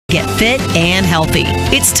get fit and healthy.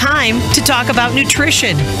 It's time to talk about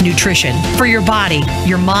nutrition. Nutrition for your body,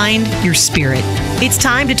 your mind, your spirit. It's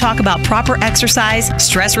time to talk about proper exercise,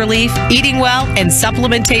 stress relief, eating well, and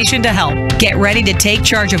supplementation to help. Get ready to take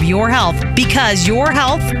charge of your health, because your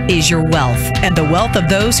health is your wealth and the wealth of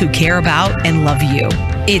those who care about and love you.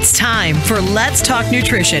 It's time for Let's Talk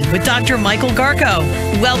Nutrition with Dr. Michael Garko.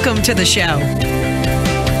 Welcome to the show.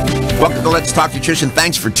 Welcome to Let's Talk Nutrition.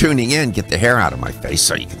 Thanks for tuning in. Get the hair out of my face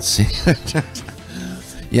so you can see.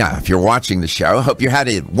 Yeah, if you're watching the show, I hope you had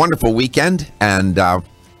a wonderful weekend. And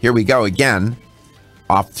here we go again,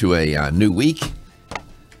 off to a new week.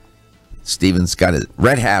 Steven's got a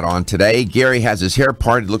red hat on today. Gary has his hair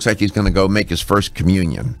parted. Looks like he's going to go make his first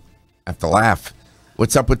communion. I have to laugh.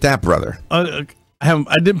 What's up with that, brother? I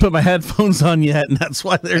didn't put my headphones on yet, and that's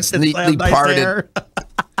why there's neatly nice parted. Hair.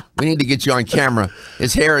 We need to get you on camera.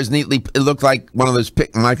 His hair is neatly. It looked like one of those.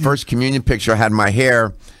 My first communion picture, I had my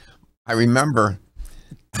hair. I remember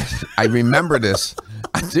this.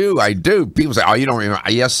 I do. People say, "Oh, you don't remember?"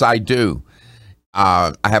 Yes, I do.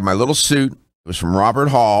 I had my little suit. It was from Robert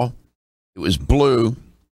Hall. It was blue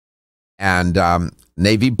and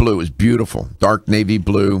navy blue. It was beautiful, dark navy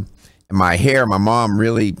blue. And my hair, my mom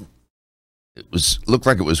really, looked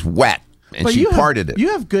like it was wet, and she parted it. You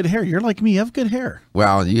have good hair. You're like me. You have good hair.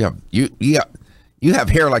 Well, you have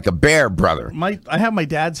hair like a bear, brother. I have my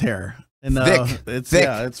dad's hair. And thick.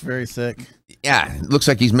 Yeah, it's very thick. Yeah, it looks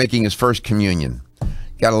like he's making his first communion.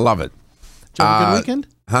 Gotta love it. Did you have a good weekend?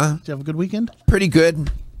 Huh? Did you have a good weekend? Pretty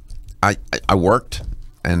good. I worked,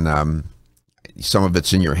 and some of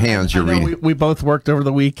it's in your hands. We both worked over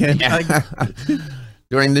the weekend. Yeah.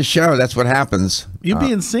 During the show, that's what happens. You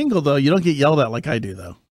being single, though, you don't get yelled at like I do,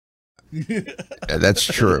 though. That's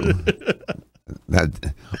true.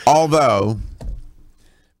 Although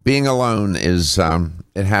being alone is,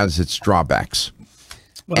 it has its drawbacks.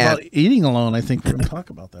 Well, about eating alone, I think we're going to talk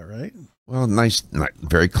about that, right? Well, nice,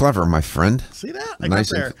 very clever, my friend. See that?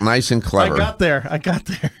 Nice and clever. I got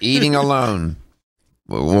there. Eating alone.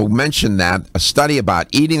 We'll mention that. A study about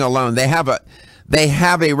eating alone. They have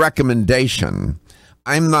a recommendation.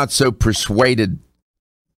 I'm not so persuaded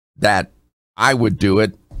that I would do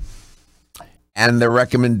it. And the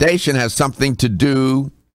recommendation has something to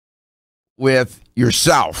do with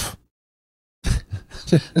yourself.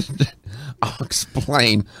 I'll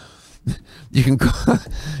explain. You can go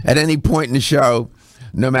at any point in the show,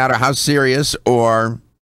 no matter how serious or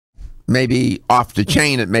maybe off the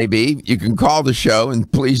chain it may be, you can call the show,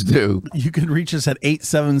 and please do. You can reach us at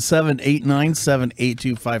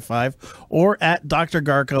 877-897-8255 or at Dr.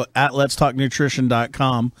 Garko at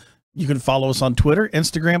letstalknutrition.com. You can follow us on Twitter,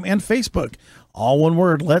 Instagram, and Facebook. All one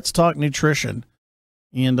word, Let's Talk Nutrition.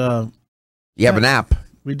 And you have an app.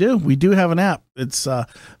 We do. We do have an app. It's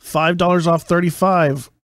 $5 off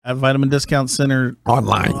 35 at Vitamin Discount Center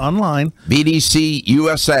online.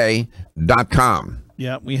 BDCUSA.com.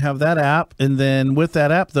 Yeah, we have that app. And then with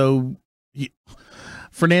that app, though,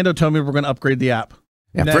 Fernando told me we're going to upgrade the app.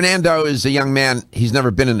 Yeah, Fernando is a young man. He's never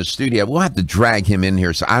been in the studio. We'll have to drag him in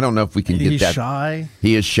here, so I don't know if we can get that. He's shy.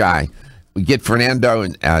 He is shy. We get Fernando,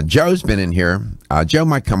 and Joe's been in here. Joe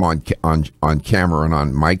might come on camera and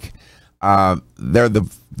on mic. They're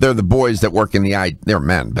the boys that work in the they're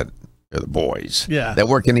men, but they're the boys. Yeah. That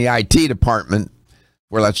work in the IT department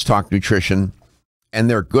where Let's Talk Nutrition. And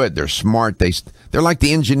they're good. They're smart. They're like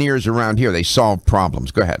the engineers around here. They solve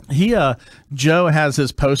problems. Go ahead. Joe has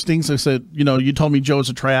his postings. I said, you told me Joe's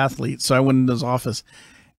a triathlete, so I went into his office,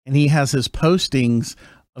 and he has his postings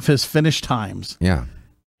of his finish times. Yeah.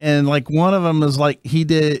 And like one of them is like he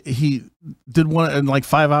did one in like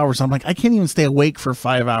 5 hours. I'm like, I can't even stay awake for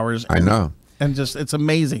 5 hours. I know. And just it's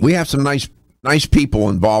amazing. We have some nice people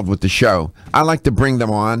involved with the show. I like to bring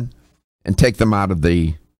them on and take them out of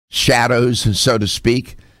the shadows, so to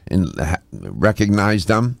speak, and recognize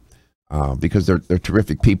them because they're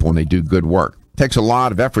terrific people and they do good work. It takes a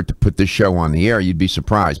lot of effort to put this show on the air. You'd be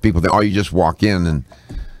surprised. People think, oh, you just walk in and,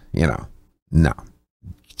 no.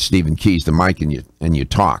 Stephen keys the mic and you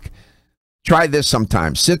talk. Try this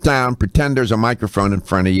sometime. Sit down, pretend there's a microphone in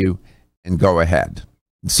front of you, and go ahead.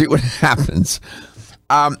 See what happens.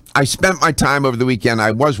 I spent my time over the weekend.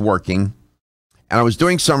 I was working, and I was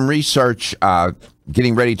doing some research,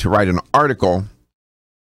 getting ready to write an article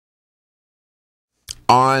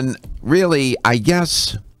on really, I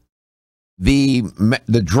guess, the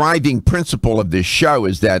driving principle of this show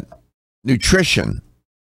is that nutrition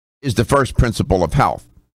is the first principle of health.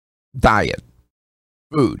 Diet,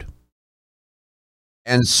 food.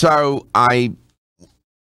 And so I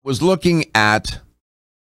was looking at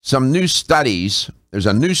some new studies. There's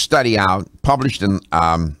a new study out published in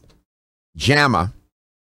JAMA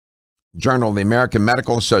Journal of the American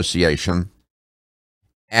Medical Association.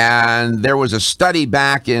 And there was a study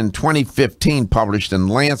back in 2015 published in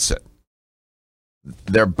Lancet.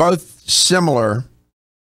 They're both similar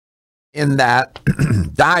in that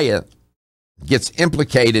diet gets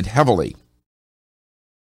implicated heavily.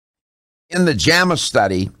 In the JAMA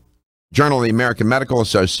study, Journal of the American Medical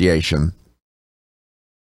Association,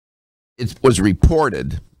 it was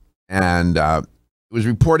reported, and it was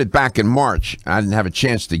reported back in March. I didn't have a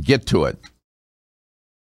chance to get to it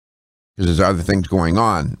because there's other things going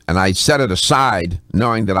on. And I set it aside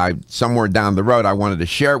knowing that somewhere down the road, I wanted to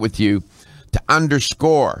share it with you to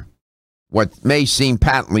underscore what may seem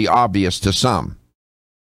patently obvious to some,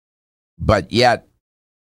 but yet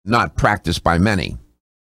not practiced by many.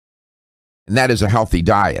 And that is a healthy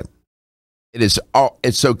diet. It's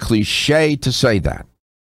so cliche to say that.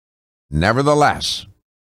 Nevertheless,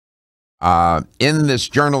 in this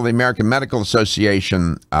Journal of the American Medical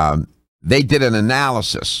Association, they did an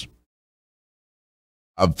analysis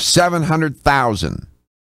of 700,000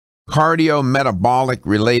 cardiometabolic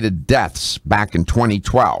related deaths back in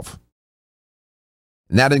 2012.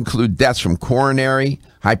 And that include deaths from coronary,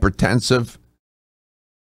 hypertensive,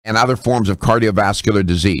 and other forms of cardiovascular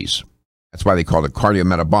disease. That's why they call it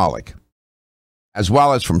cardiometabolic. As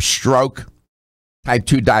well as from stroke, type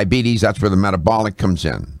 2 diabetes, that's where the metabolic comes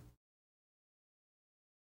in.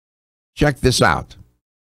 Check this out.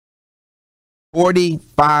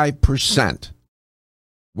 45%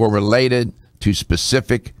 were related to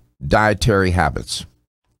specific dietary habits.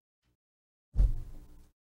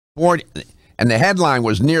 And the headline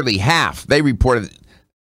was nearly half. They reported,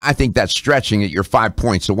 I think that's stretching it. You're 5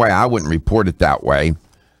 points away. I wouldn't report it that way.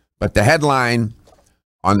 But the headline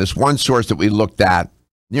on this one source that we looked at,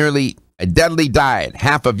 nearly a deadly diet.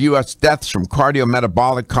 Half of U.S. deaths from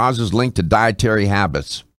cardiometabolic causes linked to dietary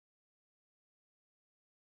habits.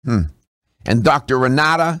 And Dr.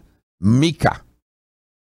 Renata Mika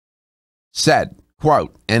said,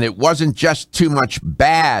 quote, and it wasn't just too much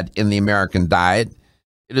bad in the American diet,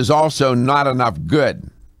 it is also not enough good.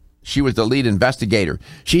 She was the lead investigator.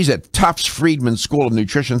 She's at Tufts Friedman School of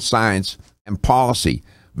Nutrition Science and Policy.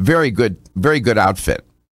 Very good outfit.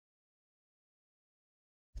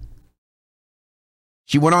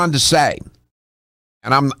 She went on to say,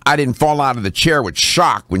 and I didn't fall out of the chair with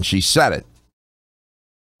shock when she said it,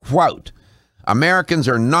 quote, Americans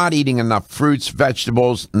are not eating enough fruits,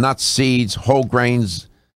 vegetables, nuts, seeds, whole grains,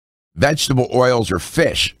 vegetable oils, or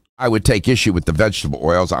fish. I would take issue with the vegetable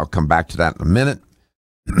oils. I'll come back to that in a minute.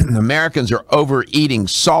 Americans are overeating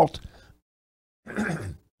salt,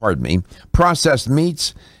 pardon me, processed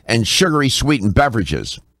meats, and sugary sweetened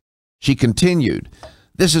beverages. She continued,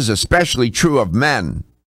 this is especially true of men,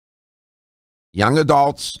 young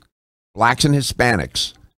adults, blacks and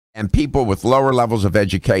Hispanics, and people with lower levels of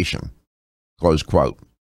education. Close quote.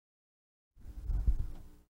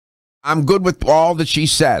 I'm good with all that she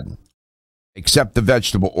said, except the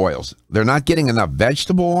vegetable oils. They're not getting enough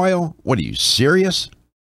vegetable oil? What are you, serious?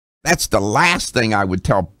 That's the last thing I would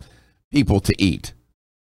tell people to eat.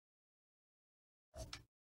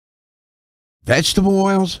 Vegetable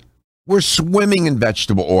oils? We're swimming in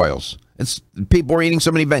vegetable oils. People are eating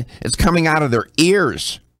so many, it's coming out of their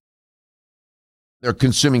ears. They're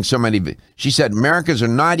consuming so many. She said, Americans are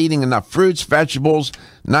not eating enough fruits, vegetables,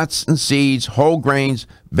 nuts and seeds, whole grains,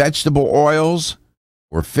 vegetable oils,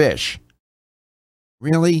 or fish.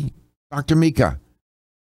 Really, Dr. Mika?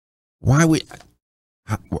 Why we?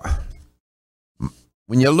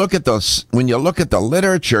 When you look at the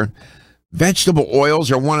literature, vegetable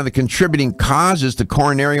oils are one of the contributing causes to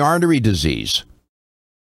coronary artery disease.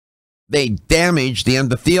 They damage the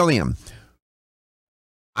endothelium.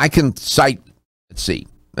 I can cite. Let's see.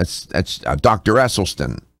 That's Dr.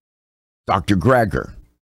 Esselstyn, Dr. Greger,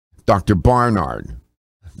 Dr. Barnard,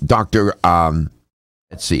 Dr.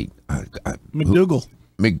 Let's see. McDougall.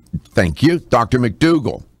 Thank you, Dr.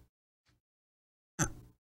 McDougall.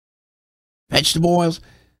 Vegetable oils.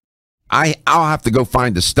 I'll have to go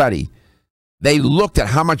find the study. They looked at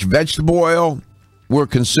how much vegetable oil we're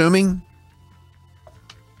consuming.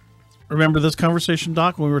 Remember this conversation,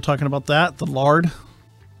 Doc, when we were talking about that, the lard?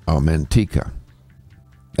 Oh, manteca.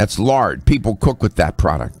 That's lard. People cook with that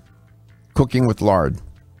product. Cooking with lard.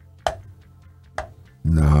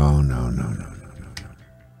 No.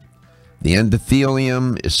 The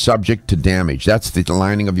endothelium is subject to damage. That's the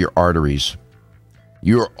lining of your arteries.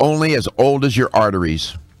 You're only as old as your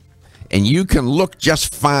arteries. And you can look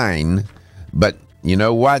just fine, but you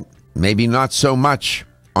know what? Maybe not so much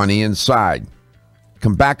on the inside.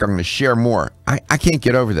 Come back, I'm going to share more. I can't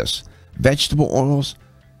get over this. Vegetable oils?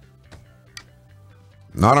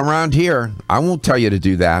 Not around here. I won't tell you to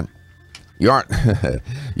do that.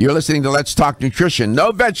 You're listening to Let's Talk Nutrition.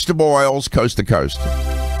 No vegetable oils, coast to coast.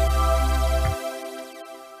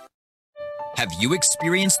 Have you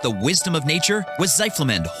experienced the wisdom of nature with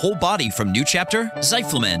Zyflamend Whole Body from New Chapter?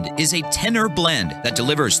 Zyflamend is a 10-herb blend that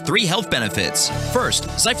delivers 3 health benefits. First,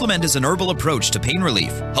 Zyflamend is an herbal approach to pain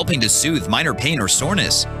relief, helping to soothe minor pain or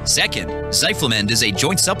soreness. Second, Zyflamend is a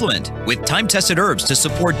joint supplement with time-tested herbs to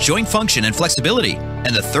support joint function and flexibility.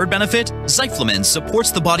 And the third benefit, Zyflamend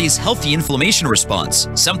supports the body's healthy inflammation response,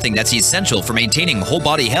 something that's essential for maintaining whole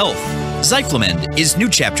body health. Zyflamend is New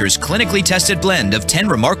Chapter's clinically tested blend of 10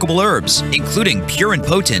 remarkable herbs, including pure and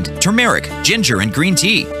potent turmeric, ginger, and green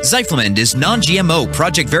tea. Zyflamend is non-GMO,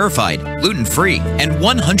 project verified, gluten-free, and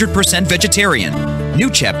 100% vegetarian.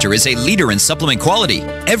 New Chapter is a leader in supplement quality.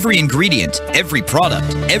 Every ingredient, every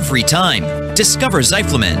product, every time. Discover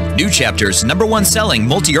Zyflamend, New Chapter's #1 selling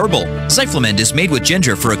multi-herbal. Zyflamend is made with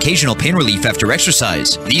ginger for occasional pain relief after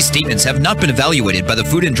exercise. These statements have not been evaluated by the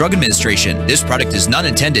Food and Drug Administration. This product is not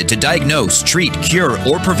intended to diagnose, treat, cure,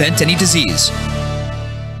 or prevent any disease.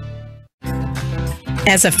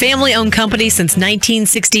 As a family-owned company since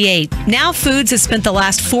 1968, Now Foods has spent the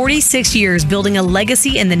last 46 years building a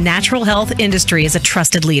legacy in the natural health industry as a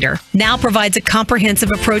trusted leader. Now provides a comprehensive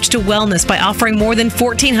approach to wellness by offering more than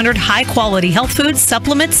 1,400 high-quality health foods,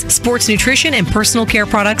 supplements, sports nutrition, and personal care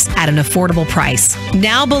products at an affordable price.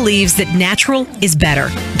 Now believes that natural is better.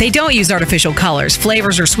 They don't use artificial colors,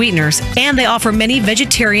 flavors, or sweeteners, and they offer many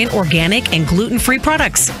vegetarian, organic, and gluten-free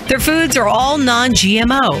products. Their foods are all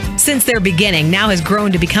non-GMO. Since their beginning, Now has grown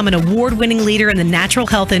to become an award-winning leader in the natural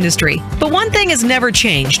health industry. But one thing has never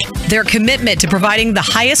changed: their commitment to providing the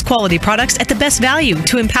highest quality products at the best value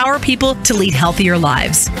to empower people to lead healthier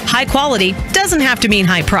lives. High quality doesn't have to mean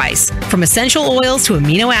high price. From essential oils to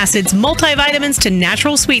amino acids, multivitamins to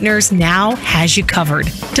natural sweeteners, Now has you covered.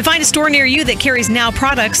 To find a store near you that carries Now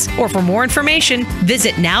products, or for more information,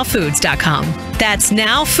 visit nowfoods.com. That's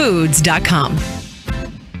nowfoods.com.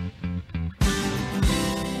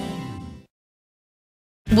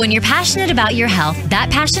 When you're passionate about your health, that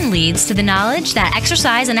passion leads to the knowledge that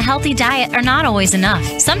exercise and a healthy diet are not always enough.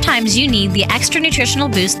 Sometimes you need the extra nutritional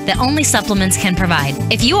boost that only supplements can provide.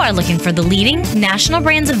 If you are looking for the leading national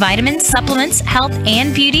brands of vitamins, supplements, health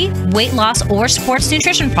and beauty, weight loss, or sports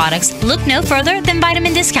nutrition products, look no further than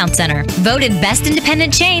Vitamin Discount Center. Voted best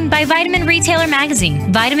independent chain by Vitamin Retailer Magazine,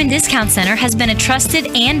 Vitamin Discount Center has been a trusted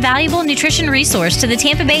and valuable nutrition resource to the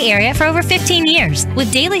Tampa Bay area for over 15 years.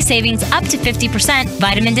 With daily savings up to 50%,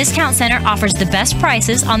 Vitamin Discount Center offers the best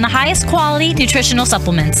prices on the highest quality nutritional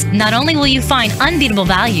supplements. Not only will you find unbeatable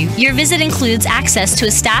value, your visit includes access to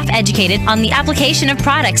a staff educated on the application of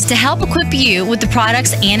products to help equip you with the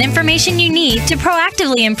products and information you need to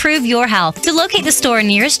proactively improve your health. To locate the store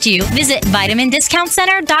nearest you, visit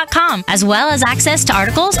vitamindiscountcenter.com, as well as access to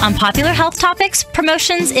articles on popular health topics,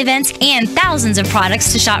 promotions, events, and thousands of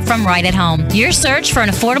products to shop from right at home. Your search for an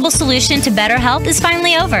affordable solution to better health is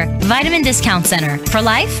finally over. Vitamin Discount Center. For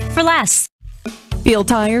life, for less. Feel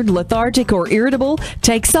tired, lethargic, or irritable?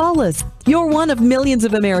 Take solace. You're one of millions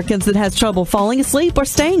of Americans that has trouble falling asleep or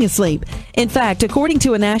staying asleep. In fact, according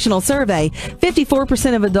to a national survey,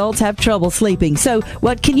 54% of adults have trouble sleeping. So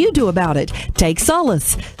what can you do about it? Take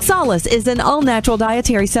Solace. Solace is an all-natural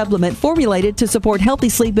dietary supplement formulated to support healthy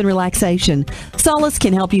sleep and relaxation. Solace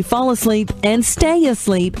can help you fall asleep and stay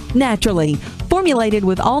asleep naturally. Formulated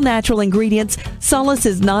with all-natural ingredients, Solace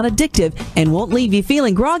is non-addictive and won't leave you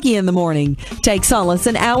feeling groggy in the morning. Take Solace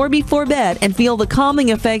an hour before bed and feel the calming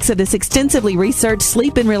effects of this extensively researched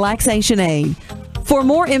sleep and relaxation aid. For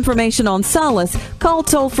more information on Solace, call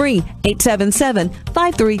toll-free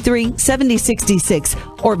 877-533-7066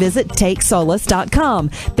 or visit TakeSolace.com.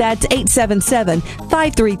 That's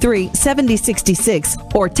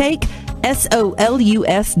 877-533-7066 or take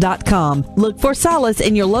SOLUS.com. Look for Solace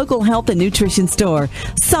in your local health and nutrition store.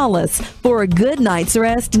 Solace, for a good night's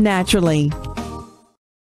rest naturally.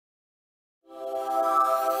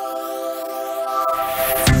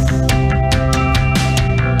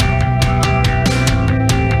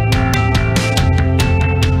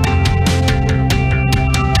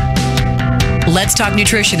 Let's Talk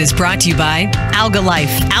Nutrition is brought to you by Alga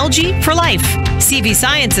Life, Algae for Life, CV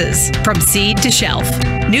Sciences, from seed to shelf,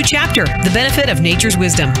 New Chapter, the benefit of nature's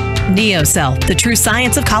wisdom, NeoCell, the true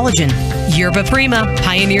science of collagen, Yerba Prima,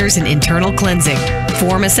 pioneers in internal cleansing,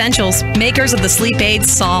 Form Essentials, makers of the sleep aid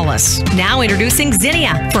Solace, now introducing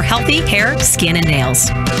Zinnia for healthy hair, skin, and nails.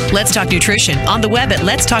 Let's Talk Nutrition on the web at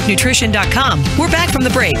letstalknutrition.com. We're back from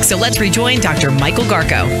the break, so let's rejoin Dr. Michael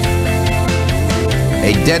Garko.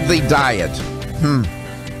 A deadly diet.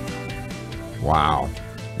 Wow.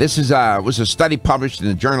 This is was a study published in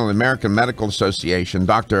the Journal of the American Medical Association.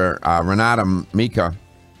 Dr. Renata Mika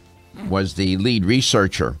was the lead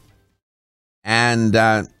researcher. And,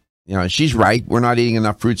 you know, she's right. We're not eating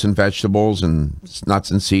enough fruits and vegetables and nuts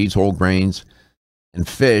and seeds, whole grains, and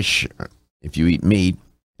fish if you eat meat.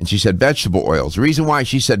 And she said vegetable oils. The reason why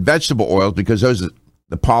she said vegetable oils, because those are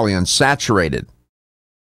the polyunsaturated.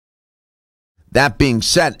 That being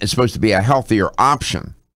said, it's supposed to be a healthier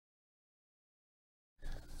option.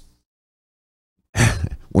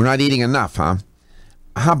 We're not eating enough, huh?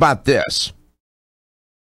 How about this?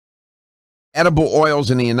 Edible oils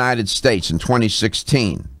in the United States in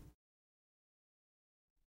 2016.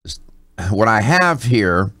 What I have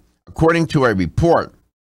here, according to a report,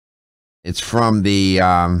 it's from the,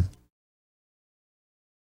 I'm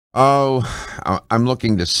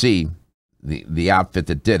looking to see the outfit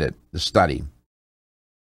that did it, the study.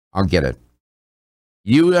 I'll get it.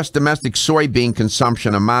 U.S. domestic soybean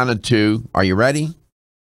consumption amounted to, are you ready?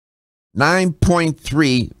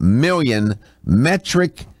 9.3 million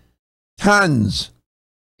metric tons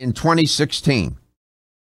in 2016.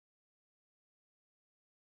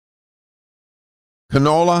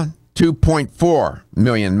 Canola, 2.4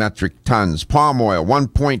 million metric tons. Palm oil,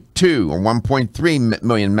 1.2 or 1.3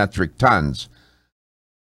 million metric tons.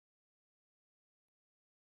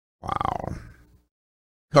 Wow.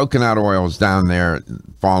 Coconut oil is down there,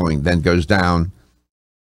 following, then goes down.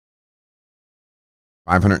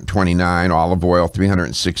 529, olive oil,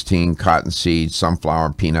 316, cotton seeds,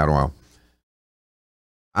 sunflower, peanut oil.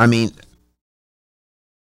 I mean,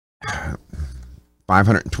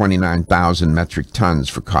 529,000 metric tons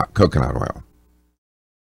for coconut oil.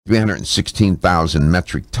 316,000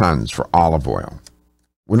 metric tons for olive oil.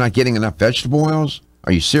 We're not getting enough vegetable oils?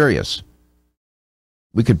 Are you serious?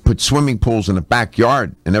 We could put swimming pools in the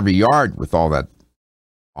backyard, in every yard, with all that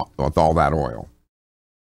oil.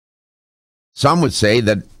 Some would say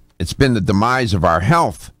that it's been the demise of our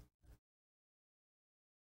health.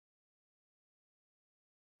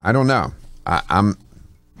 I don't know.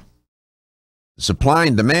 Supply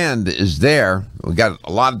and demand is there. We got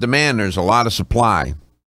a lot of demand. There's a lot of supply.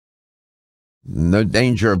 No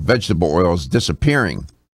danger of vegetable oils disappearing.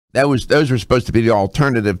 Those were supposed to be the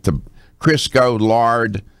alternative to Crisco,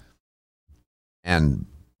 lard, and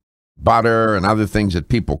butter and other things that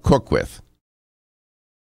people cook with.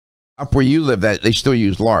 Up where you live, that they still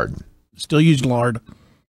use lard. Still use lard,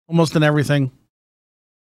 almost in everything.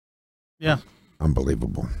 Yeah,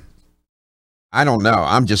 unbelievable. I don't know.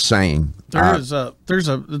 I'm just saying.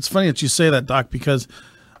 It's funny that you say that, Doc, because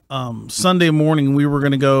Sunday morning we were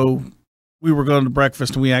going to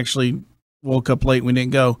breakfast, and we actually woke up late and we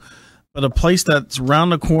didn't go. But a place that's around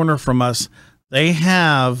the corner from us, they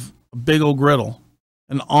have a big old griddle.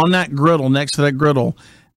 And on that griddle, next to that griddle,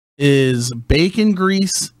 is bacon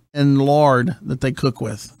grease and lard that they cook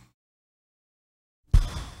with.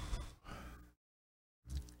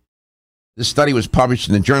 This study was published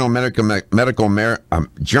in the Journal of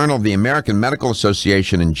the American Medical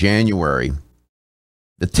Association in January.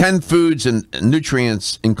 The 10 foods and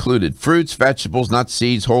nutrients included fruits, vegetables, nuts,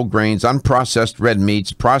 seeds, whole grains, unprocessed red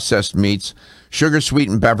meats, processed meats,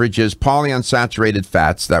 sugar-sweetened beverages, polyunsaturated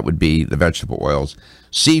fats, that would be the vegetable oils,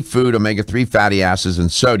 seafood, omega-3 fatty acids,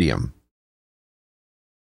 and sodium.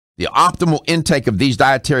 The optimal intake of these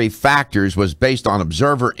dietary factors was based on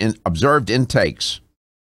observed intakes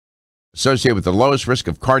associated with the lowest risk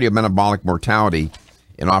of cardiometabolic mortality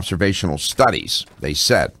in observational studies, they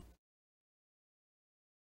said.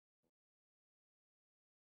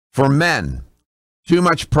 For men, too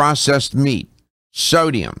much processed meat,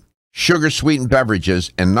 sodium, sugar-sweetened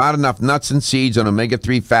beverages, and not enough nuts and seeds and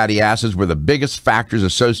omega-3 fatty acids were the biggest factors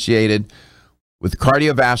associated with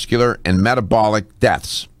cardiovascular and metabolic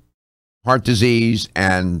deaths, heart disease,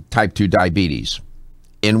 and type 2 diabetes.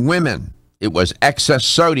 In women, it was excess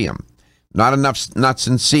sodium, not enough nuts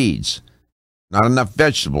and seeds, not enough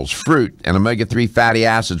vegetables, fruit, and omega-3 fatty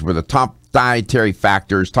acids were the top dietary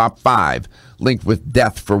factors, top 5, linked with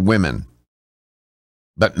death for women.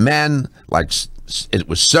 But men, it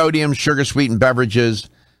was sodium, sugar-sweetened beverages.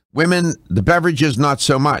 Women, the beverages, not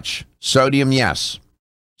so much. Sodium, yes.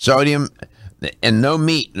 Sodium and no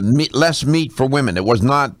meat, less meat for women. It was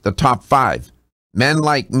not the top 5. Men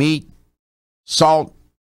like meat, salt,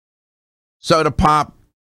 soda pop,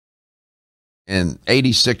 and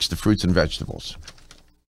 86 to fruits and vegetables.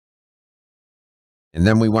 And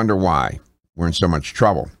then we wonder why we're in so much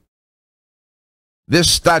trouble. This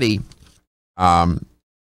study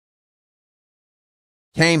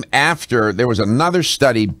came after there was another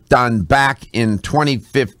study done back in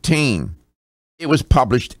 2015. It was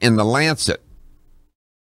published in The Lancet.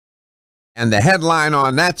 And the headline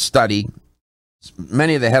on that study,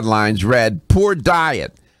 many of the headlines read, "Poor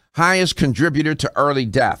diet, highest contributor to early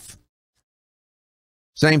death."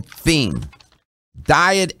 Same theme,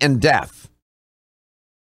 diet and death.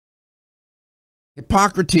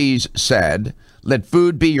 Hippocrates said, "Let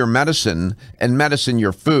food be your medicine and medicine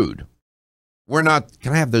your food." We're not,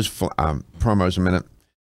 can I have those promos a minute?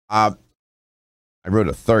 I wrote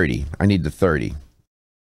a 30. I need the 30.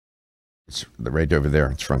 It's right over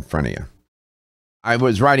there. It's in front of you. I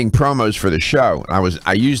was writing promos for the show.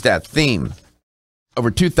 I used that theme.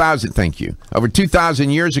 Over 2,000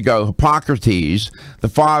 years ago, Hippocrates, the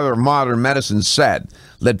father of modern medicine, said,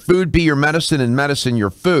 "Let food be your medicine and medicine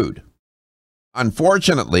your food."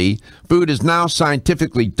 Unfortunately, food is now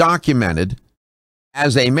scientifically documented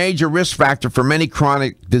as a major risk factor for many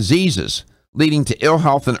chronic diseases, leading to ill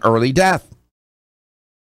health and early death.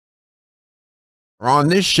 On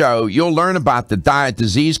this show, you'll learn about the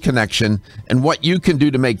diet-disease connection and what you can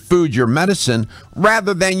do to make food your medicine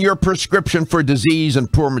rather than your prescription for disease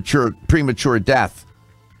and premature death.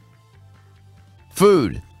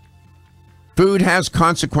 Food. Food has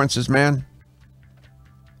consequences, man.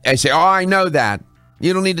 I say, "Oh, I know that.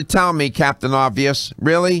 You don't need to tell me, Captain Obvious."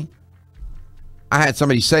 Really? I had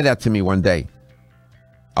somebody say that to me one day.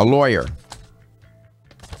 A lawyer.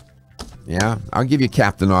 Yeah, I'll give you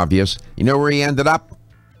Captain Obvious. You know where he ended up?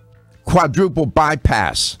 Quadruple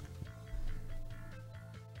bypass.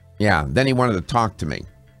 Yeah, then he wanted to talk to me.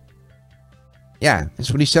 Yeah,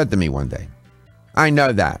 that's what he said to me one day. I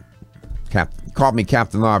know that. Called me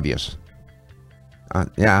Captain Obvious.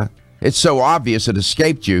 Yeah, it's so obvious it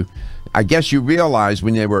escaped you. I guess you realized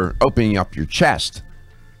when they were opening up your chest.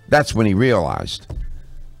 That's when he realized.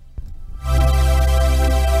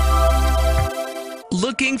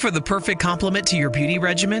 Looking for the perfect complement to your beauty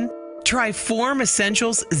regimen? Try Form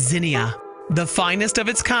Essentials Zinnia. The finest of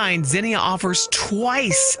its kind, Zinnia offers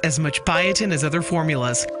twice as much biotin as other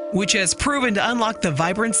formulas, which has proven to unlock the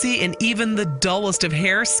vibrancy in even the dullest of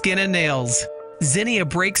hair, skin, and nails. Zinnia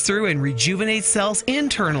breaks through and rejuvenates cells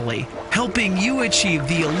internally, helping you achieve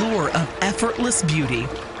the allure of effortless beauty.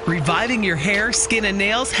 Reviving your hair, skin, and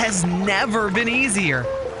nails has never been easier.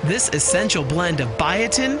 This essential blend of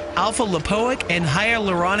biotin, alpha-lipoic, and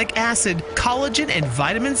hyaluronic acid, collagen, and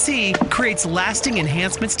vitamin C creates lasting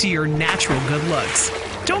enhancements to your natural good looks.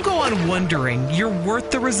 Don't go on wondering, you're worth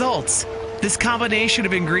the results. This combination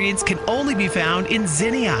of ingredients can only be found in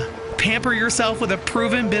Zinnia. Pamper yourself with a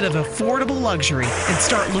proven bit of affordable luxury and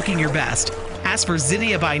start looking your best. Ask for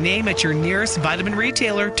Zinnia by name at your nearest vitamin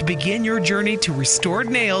retailer to begin your journey to restored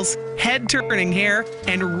nails, head-turning hair,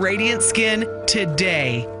 and radiant skin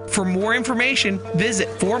today. For more information, visit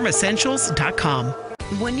formessentials.com.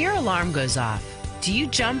 When your alarm goes off, do you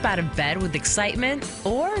jump out of bed with excitement?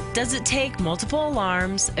 Or does it take multiple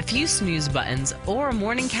alarms, a few snooze buttons, or a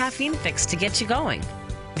morning caffeine fix to get you going?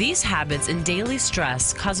 These habits and daily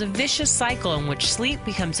stress cause a vicious cycle in which sleep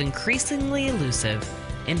becomes increasingly elusive.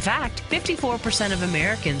 In fact, 54% of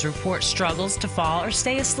Americans report struggles to fall or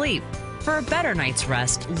stay asleep. For a better night's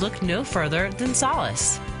rest, look no further than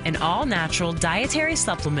Solace, an all-natural dietary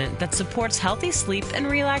supplement that supports healthy sleep and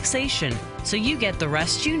relaxation, so you get the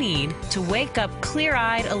rest you need to wake up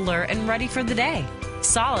clear-eyed, alert, and ready for the day.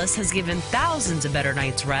 Solace has given thousands a better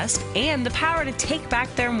night's rest and the power to take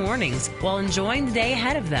back their mornings while enjoying the day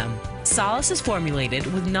ahead of them. Solace is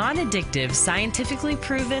formulated with non-addictive, scientifically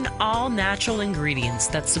proven, all-natural ingredients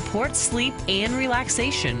that support sleep and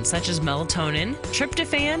relaxation, such as melatonin,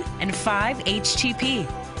 tryptophan, and 5-HTP.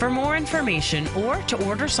 For more information or to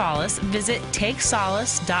order Solace, visit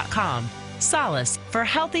takesolace.com. Solace, for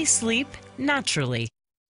healthy sleep naturally.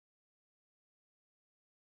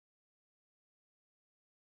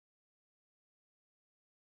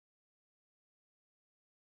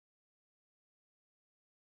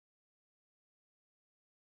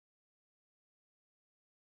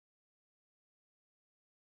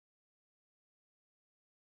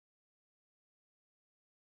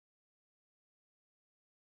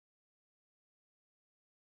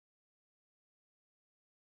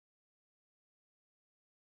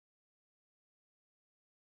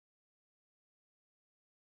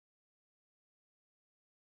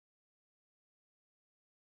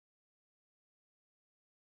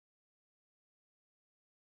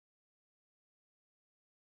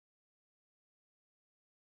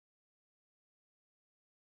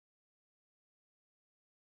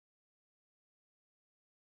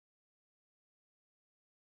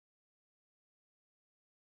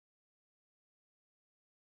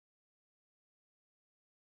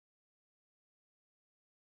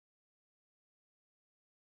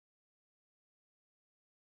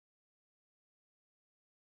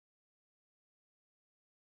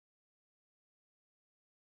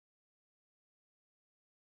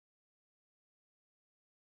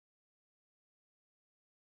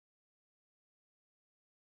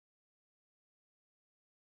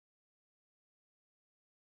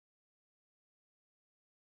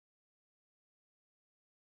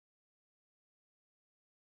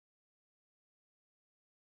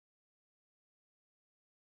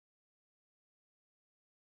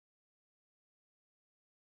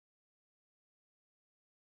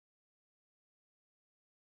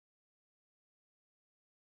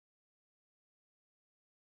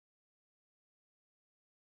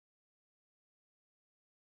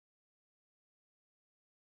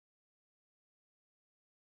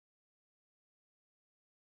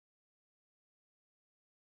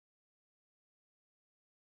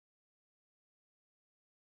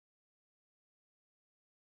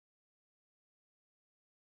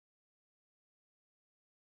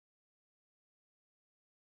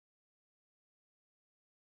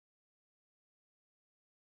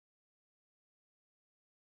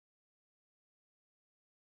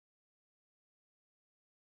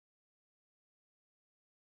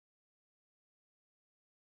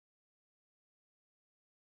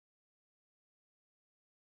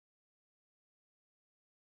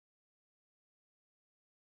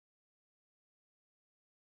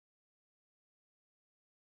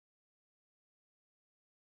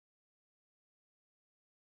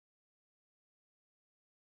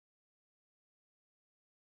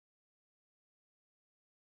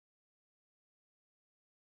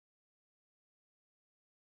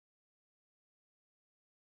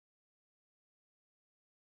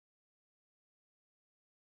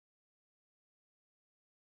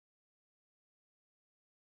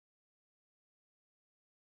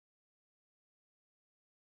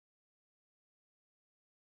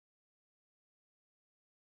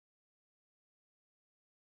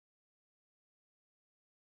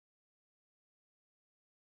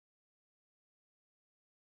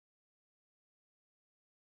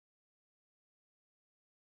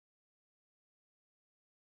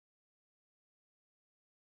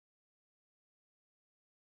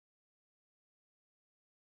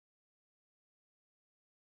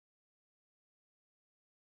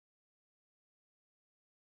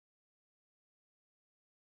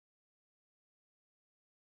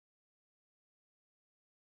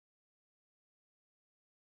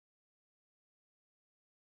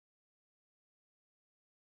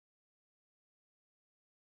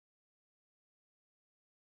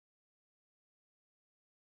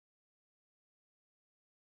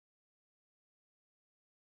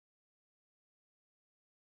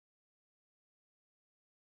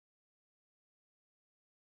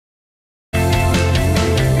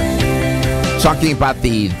 Talking about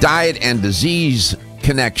the diet and disease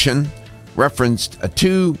connection, referenced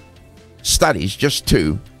two studies, just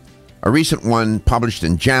two. A recent one published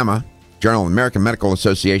in JAMA, Journal of the American Medical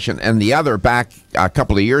Association, and the other back a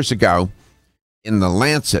couple of years ago in the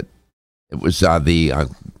Lancet. It was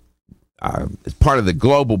it's part of the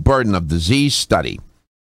Global Burden of Disease study,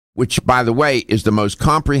 which, by the way, is the most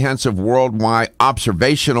comprehensive worldwide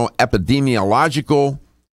observational epidemiological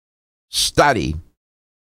study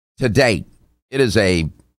to date. It is a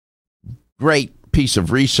great piece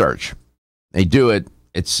of research. They do it,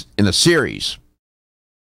 it's in a series.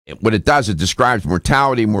 What it does, it describes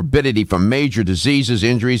mortality, morbidity from major diseases,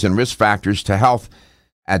 injuries, and risk factors to health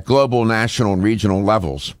at global, national, and regional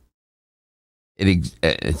levels.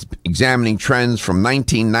 It's examining trends from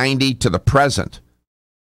 1990 to the present.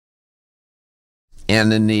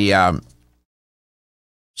 And in the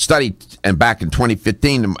study, and back in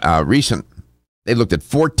 2015, recent, they looked at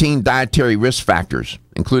 14 dietary risk factors,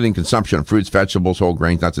 including consumption of fruits, vegetables, whole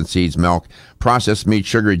grains, nuts and seeds, milk, processed meat,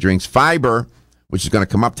 sugary drinks, fiber, which is going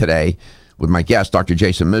to come up today with my guest, Dr.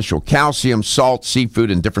 Jason Mitchell, calcium, salt, seafood,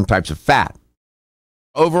 and different types of fat.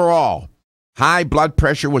 Overall, high blood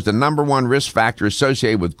pressure was the #1 risk factor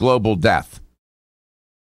associated with global death.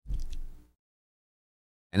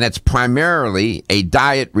 And that's primarily a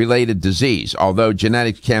diet-related disease, although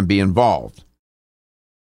genetics can be involved.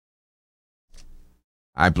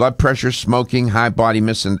 High blood pressure, smoking, high body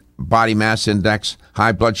mass index,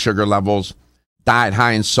 high blood sugar levels, diet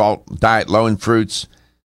high in salt, diet low in fruits,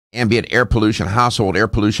 ambient air pollution, household air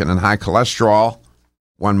pollution, and high cholesterol.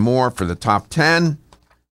 One more for the top 10.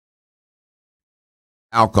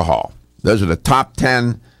 Alcohol. Those are the top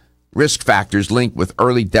 10 risk factors linked with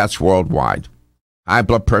early deaths worldwide. High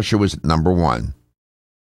blood pressure was #1.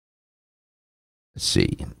 Let's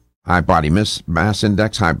see. High body mass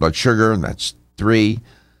index, high blood sugar, that's 3.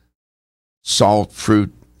 Salt,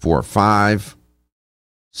 fruit, 4, 5,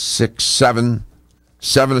 6, 7.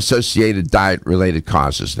 7 associated diet-related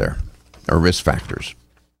causes there, or risk factors.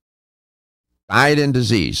 Diet and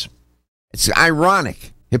disease. It's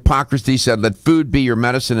ironic. Hippocrates said, let food be your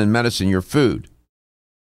medicine and medicine your food.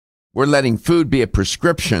 We're letting food be a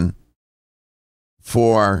prescription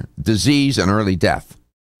for disease and early death.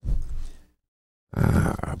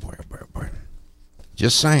 Boy.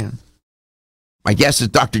 Just saying. My guest is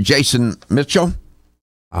Dr. Jason Mitchell.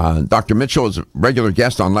 Dr. Mitchell is a regular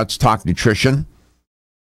guest on Let's Talk Nutrition.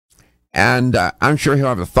 And I'm sure he'll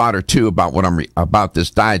have a thought or two about about this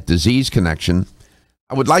diet-disease connection.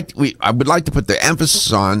 I would like to put the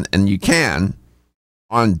emphasis on, and you can,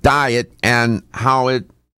 on diet and how it,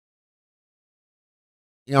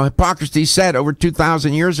 Hippocrates said over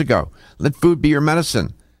 2,000 years ago, let food be your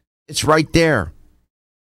medicine. It's right there.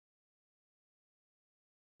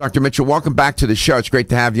 Dr. Mitchell, welcome back to the show. It's great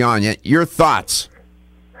to have you on. Your thoughts?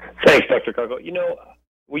 Thanks, Dr. Cargo. You know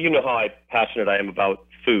how passionate I am about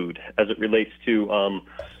food as it relates to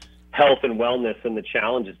health and wellness and the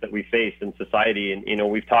challenges that we face in society. And,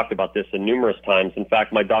 we've talked about this numerous times. In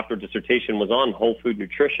fact, my doctoral dissertation was on whole food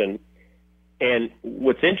nutrition. And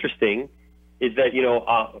what's interesting is that,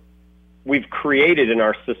 we've created in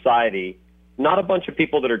our society not a bunch of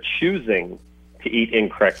people that are choosing to eat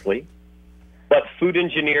incorrectly, but food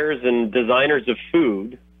engineers and designers of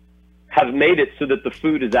food have made it so that the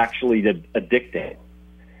food is actually addicting.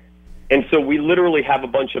 And so we literally have a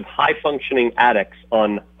bunch of high-functioning addicts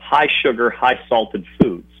on high-sugar, high-salted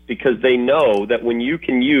foods because they know that when you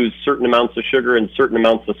can use certain amounts of sugar and certain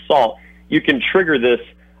amounts of salt, you can trigger this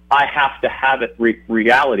I have to have it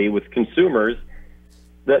reality with consumers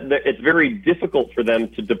that it's very difficult for them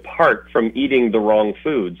to depart from eating the wrong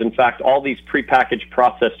foods. In fact, all these prepackaged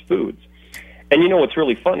processed foods. And what's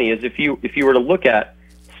really funny is if you were to look at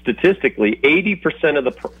statistically, 80% of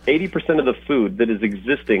the food that is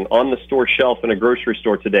existing on the store shelf in a grocery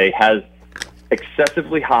store today has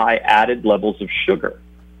excessively high added levels of sugar.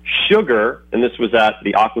 Sugar, and this was at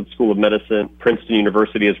the Auckland School of Medicine, Princeton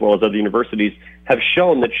University, as well as other universities, have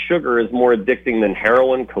shown that sugar is more addicting than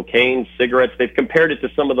heroin, cocaine, cigarettes. They've compared it to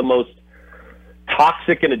some of the most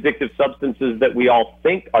toxic and addictive substances that we all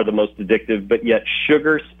think are the most addictive, but yet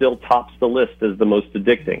sugar still tops the list as the most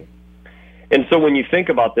addicting. And so when you think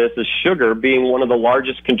about this, as sugar being one of the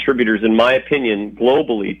largest contributors, in my opinion,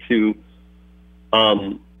 globally to,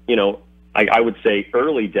 I would say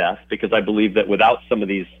early death, because I believe that without some of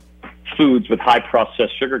these foods with high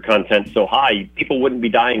processed sugar content so high, people wouldn't be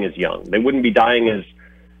dying as young. They wouldn't be dying as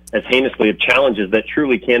heinously of challenges that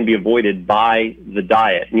truly can be avoided by the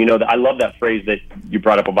diet. And, I love that phrase that you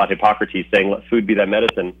brought up about Hippocrates saying, let food be thy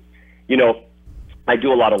medicine. I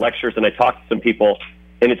do a lot of lectures and I talk to some people,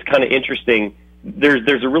 and it's kind of interesting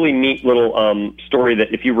there's a really neat little story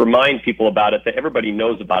that if you remind people about it, that everybody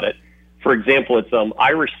knows about it. For example, it's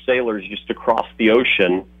Irish sailors used to cross the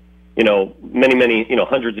ocean, many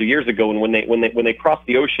hundreds of years ago, and when they crossed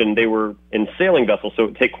the ocean, they were in sailing vessels, so it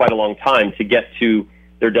would take quite a long time to get to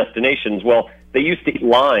their destinations. Well, they used to eat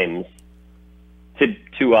limes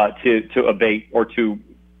to abate or to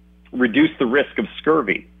reduce the risk of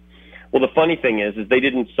scurvy. Well, the funny thing is they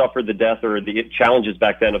didn't suffer the death or the challenges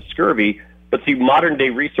back then of scurvy. But see, modern day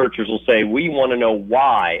researchers will say, we want to know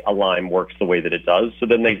why a lime works the way that it does. So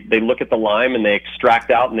then they look at the lime and they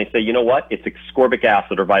extract out and they say, you know what? It's ascorbic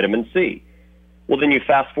acid or vitamin C. Well, then you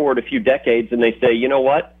fast forward a few decades and they say, you know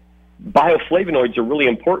what? Bioflavonoids are really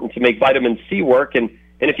important to make vitamin C work. And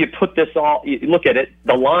if you put this you look at it,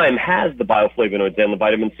 the lime has the bioflavonoids and the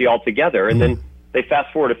vitamin C all together. And then they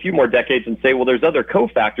fast forward a few more decades and say, well, there's other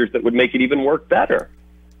cofactors that would make it even work better.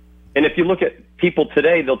 And if you look at people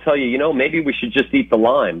today, they'll tell you, maybe we should just eat the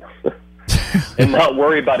lime and not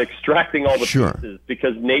worry about extracting all the pieces,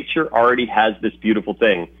 because nature already has this beautiful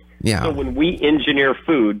thing. Yeah. So when we engineer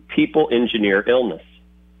food, people engineer illness.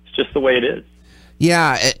 It's just the way it is.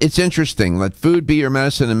 Yeah, it's interesting. Let food be your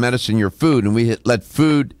medicine and medicine your food, and we let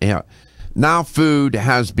food. Now, food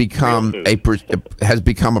has become a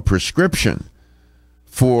prescription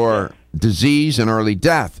for disease and early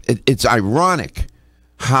death. It's ironic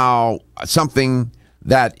how something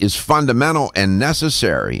that is fundamental and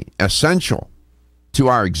necessary, essential to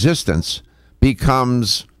our existence,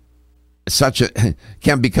 becomes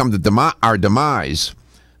can become our demise.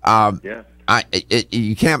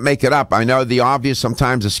 You can't make it up. I know the obvious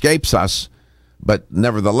sometimes escapes us, but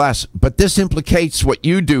nevertheless. But this implicates what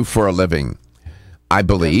you do for a living, I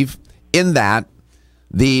believe, in that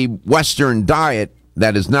the Western diet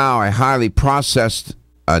that is now a highly processed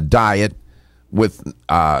diet with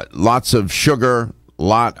lots of sugar,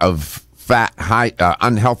 lot of fat,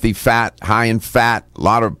 unhealthy fat, high in fat, a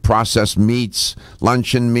lot of processed meats,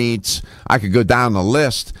 luncheon meats. I could go down the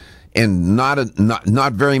list, and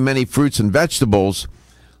not very many fruits and vegetables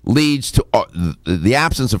leads to the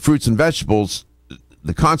absence of fruits and vegetables.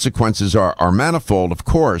 The consequences are manifold, of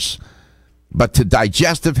course, but to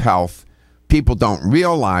digestive health, people don't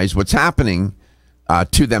realize what's happening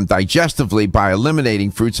to them digestively by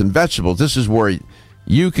eliminating fruits and vegetables. This is where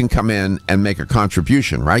you can come in and make a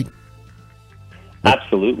contribution, right?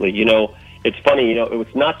 Absolutely. It's funny,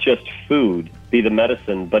 it's not just food be the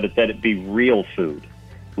medicine, but it's that it be real food,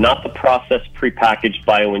 not the processed, prepackaged,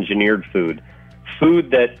 bioengineered food.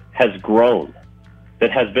 Food that has grown,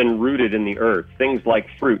 that has been rooted in the earth, things like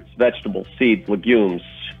fruits, vegetables, seeds, legumes,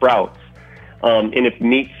 sprouts. And if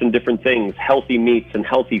meats and different things, healthy meats and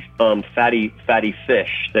healthy fatty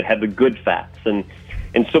fish that have the good fats and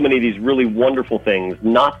so many of these really wonderful things,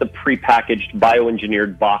 not the prepackaged,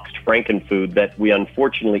 bioengineered, boxed Frankenfood that we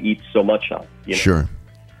unfortunately eat so much of. Sure.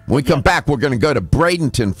 When we come back, we're going to go to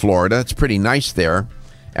Bradenton, Florida. It's pretty nice there.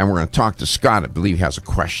 And we're going to talk to Scott. I believe he has a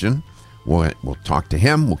question. We'll talk to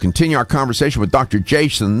him. We'll continue our conversation with Dr.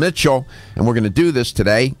 Jason Mitchell. And we're going to do this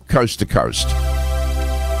today, coast to coast.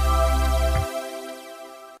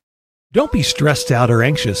 Don't be stressed out or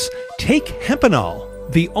anxious. Take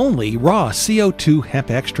Hempanol, the only raw CO2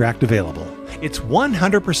 hemp extract available. It's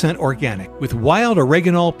 100% organic with wild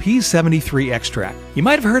oregano P73 extract. You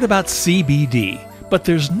might have heard about CBD, but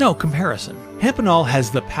there's no comparison. Hempanol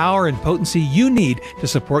has the power and potency you need to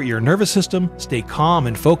support your nervous system, stay calm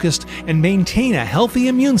and focused, and maintain a healthy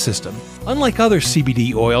immune system. Unlike other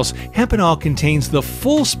CBD oils, Hempanol contains the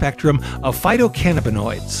full spectrum of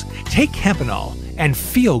phytocannabinoids. Take Hempanol and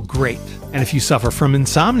feel great. And if you suffer from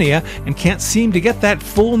insomnia and can't seem to get that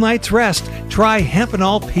full night's rest, try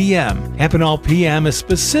Hempanol PM. Hempanol PM is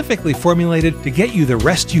specifically formulated to get you the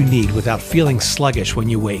rest you need without feeling sluggish when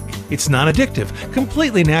you wake. It's non-addictive,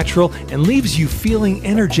 completely natural, and leaves you feeling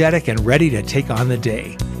energetic and ready to take on the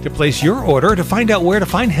day. To place your order, to find out where to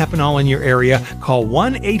find Hempanol in your area, call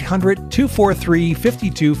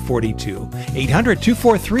 1-800-243-5242,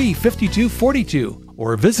 800-243-5242,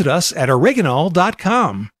 or visit us at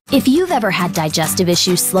oreganol.com. If you've ever had digestive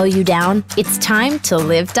issues slow you down, it's time to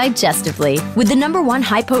live digestively with the #1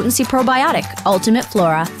 high-potency probiotic, Ultimate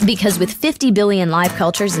Flora. Because with 50 billion live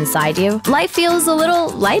cultures inside you, life feels a little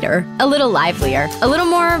lighter, a little livelier, a little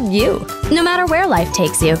more you. No matter where life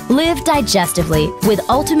takes you, live digestively with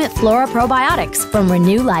Ultimate Flora probiotics from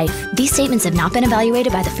Renew Life. These statements have not been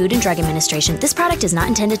evaluated by the Food and Drug Administration. This product is not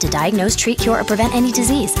intended to diagnose, treat, cure, or prevent any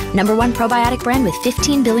disease. #1 probiotic brand with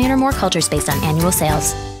 15 billion or more cultures based on annual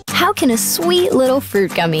sales. How can a sweet little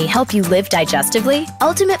fruit gummy help you live digestively?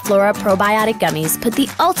 Ultimate Flora Probiotic Gummies put the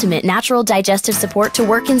ultimate natural digestive support to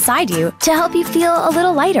work inside you to help you feel a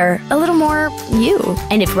little lighter, a little more you.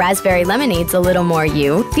 And if raspberry lemonade's a little more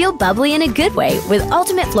you, feel bubbly in a good way with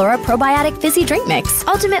Ultimate Flora Probiotic Fizzy Drink Mix.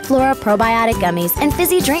 Ultimate Flora Probiotic Gummies and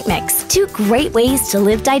Fizzy Drink Mix. 2 great ways to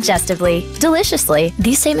live digestively, deliciously.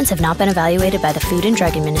 These statements have not been evaluated by the Food and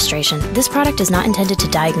Drug Administration. This product is not intended to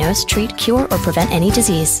diagnose, treat, cure, or prevent any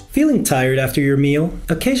disease. Feeling tired after your meal?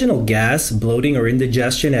 Occasional gas, bloating, or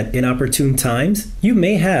indigestion at inopportune times? You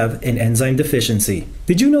may have an enzyme deficiency.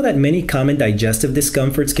 Did you know that many common digestive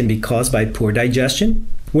discomforts can be caused by poor digestion?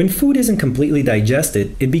 When food isn't completely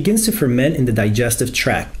digested, it begins to ferment in the digestive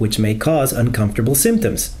tract, which may cause uncomfortable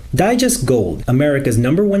symptoms. Digest Gold, America's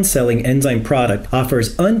 #1 selling enzyme product,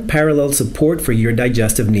 offers unparalleled support for your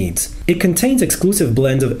digestive needs. It contains exclusive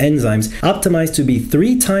blends of enzymes optimized to be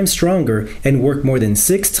 3 times stronger and work more than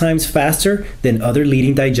 6 times faster than other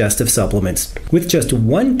leading digestive supplements. With just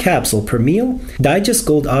 1 capsule per meal, Digest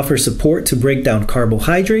Gold offers support to break down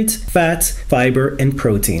carbohydrates, fats, fiber, and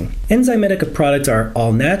protein. Enzymedica products are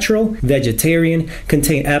all natural, vegetarian,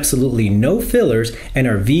 contain absolutely no fillers, and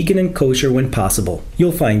are vegan and kosher when possible.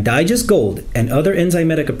 You'll find Digest Gold and other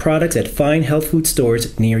Enzymedica products at fine health food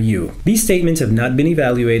stores near you. These statements have not been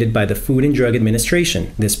evaluated by the Food and Drug Administration.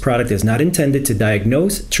 This product is not intended to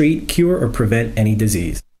diagnose, treat, cure, or prevent any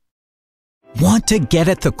disease. Want to get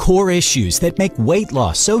at the core issues that make weight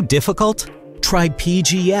loss so difficult? Try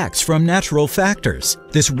PGX from Natural Factors.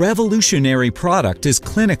 This revolutionary product is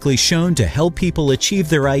clinically shown to help people achieve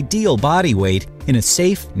their ideal body weight in a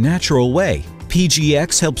safe, natural way.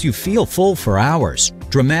 PGX helps you feel full for hours,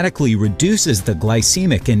 dramatically reduces the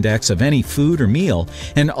glycemic index of any food or meal,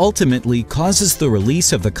 and ultimately causes the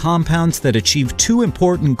release of the compounds that achieve 2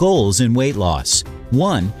 important goals in weight loss.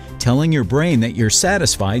 1, telling your brain that you're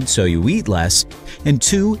satisfied so you eat less, and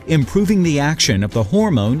 2, improving the action of the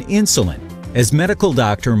hormone insulin. As medical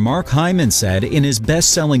doctor Mark Hyman said in his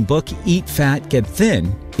best-selling book, Eat Fat, Get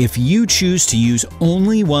Thin, if you choose to use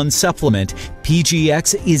only one supplement,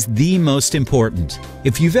 PGX is the most important.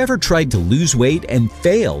 If you've ever tried to lose weight and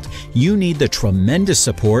failed, you need the tremendous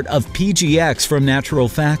support of PGX from Natural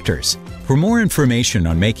Factors. For more information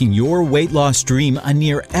on making your weight loss dream a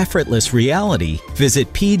near effortless reality,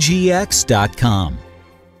 visit pgx.com.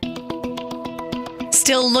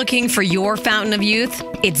 Still looking for your fountain of youth?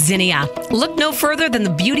 It's Zinnia. Look no further than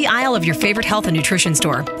the beauty aisle of your favorite health and nutrition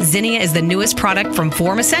store. Zinnia is the newest product from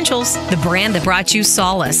Form Essentials, the brand that brought you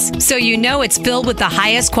solace. So you know it's filled with the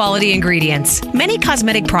highest quality ingredients. Many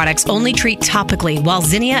cosmetic products only treat topically, while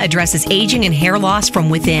Zinnia addresses aging and hair loss from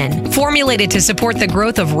within. Formulated to support the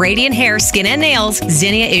growth of radiant hair, skin, and nails,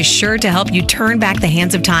 Zinnia is sure to help you turn back the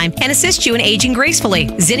hands of time and assist you in aging gracefully.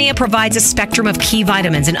 Zinnia provides a spectrum of key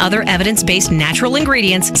vitamins and other evidence-based natural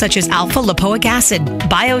ingredients such as alpha-lipoic acid,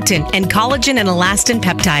 biotin, and collagen and elastin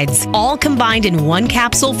peptides, all combined in one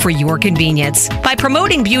capsule for your convenience. By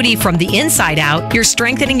promoting beauty from the inside out, you're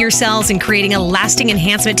strengthening your cells and creating a lasting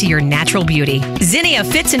enhancement to your natural beauty. Zinnia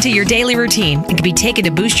fits into your daily routine and can be taken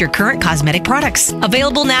to boost your current cosmetic products.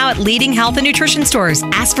 Available now at leading health and nutrition stores.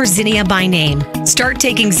 Ask for Zinnia by name. Start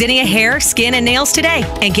taking Zinnia hair, skin, and nails today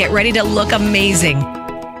and get ready to look amazing.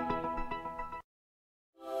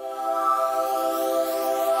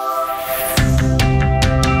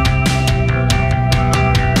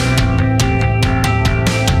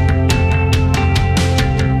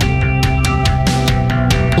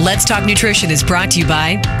 Let's Talk Nutrition is brought to you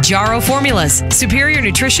by Jarrow Formulas, superior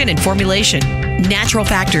nutrition and formulation. Natural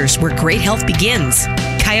Factors, where great health begins.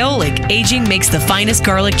 Kyolic, aging makes the finest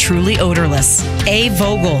garlic truly odorless. A.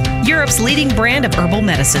 Vogel, Europe's leading brand of herbal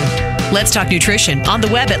medicine. Let's Talk Nutrition, on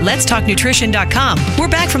the web at letstalknutrition.com. We're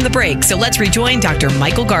back from the break, so let's rejoin Dr.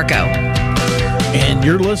 Michael Garko. And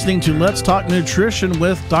you're listening to Let's Talk Nutrition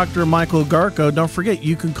with Dr. Michael Garko. Don't forget,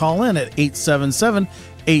 you can call in at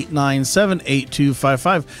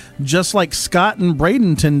 877-897-8255, just like Scott in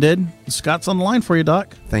Bradenton did. Scott's on the line for you,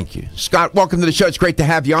 Doc. Thank you. Scott, welcome to the show. It's great to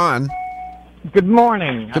have you on. Good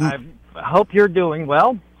morning. I hope you're doing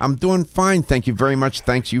well. I'm doing fine. Thank you very much.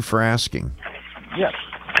 Thanks you for asking. Yes.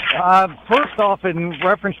 First off, in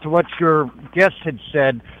reference to what your guest had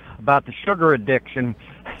said about the sugar addiction,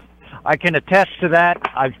 I can attest to that.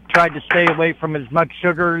 I've tried to stay away from as much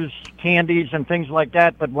sugars, candies, and things like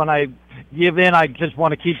that, but when I give in, I just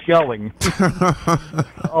want to keep going.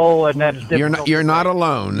 Oh, and that's difficult. You're not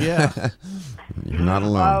alone. Yeah. You're not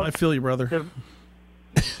alone. I feel you, brother.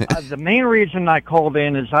 The main reason I called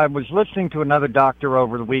in is I was listening to another doctor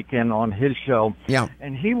over the weekend on his show. Yeah.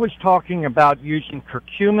 And he was talking about using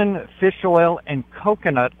curcumin, fish oil, and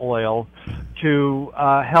coconut oil to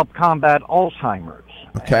help combat Alzheimer's.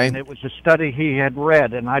 Okay. And it was a study he had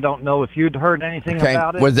read, and I don't know if you'd heard anything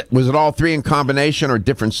about it. Was it all three in combination, or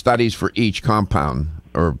different studies for each compound?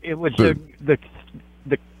 Or it was the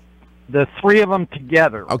three of them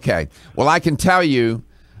together. Okay. Well, I can tell you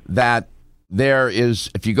that there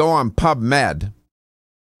is, if you go on PubMed,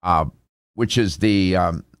 which is the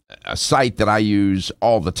a site that I use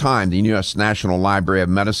all the time, the U.S. National Library of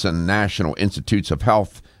Medicine, National Institutes of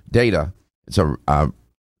Health data. It's a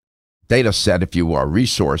data set, if you will, a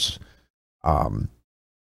resource.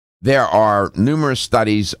 There are numerous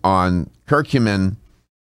studies on curcumin,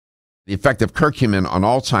 the effect of curcumin on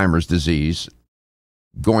Alzheimer's disease,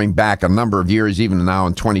 going back a number of years, even now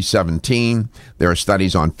in 2017. There are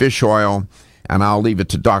studies on fish oil, and I'll leave it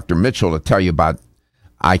to Dr. Mitchell to tell you about.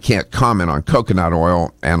 I can't comment on coconut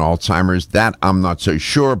oil and Alzheimer's. That I'm not so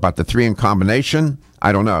sure about. The three in combination,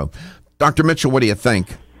 I don't know. Dr. Mitchell, what do you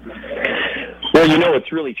think? Well, you know,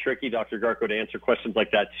 it's really tricky, Dr. Garko, to answer questions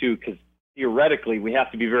like that, too, because theoretically we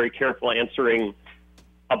have to be very careful answering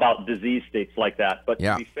about disease states like that. But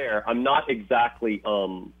to be fair, I'm not exactly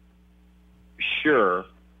sure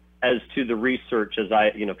as to the research, as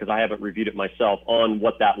because I haven't reviewed it myself, on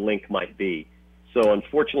what that link might be. So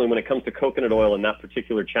unfortunately, when it comes to coconut oil and that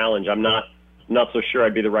particular challenge, I'm not so sure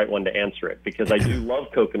I'd be the right one to answer it, because I do love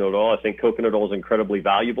coconut oil. I think coconut oil is incredibly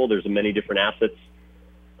valuable. There's many different assets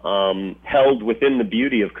held within the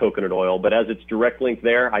beauty of coconut oil, but as its direct link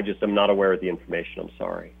there, I just am not aware of the information. I'm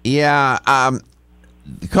sorry. Yeah,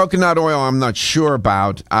 coconut oil I'm not sure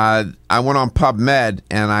about. I went on PubMed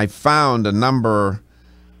and I found a number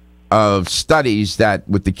of studies that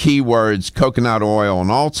with the keywords coconut oil and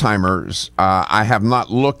Alzheimer's, I have not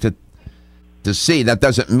looked at to see. That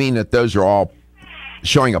doesn't mean that those are all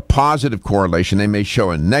showing a positive correlation. They may show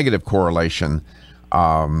a negative correlation.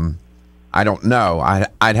 I don't know.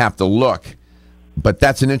 I'd have to look. But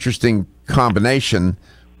that's an interesting combination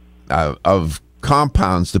of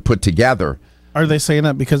compounds to put together. Are they saying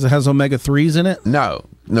that because it has omega-3s in it? No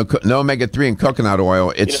omega-3 in coconut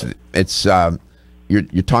oil. It's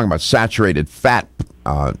you're talking about saturated fat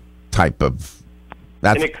type of.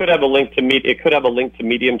 And it could have a link to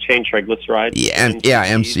medium chain triglycerides.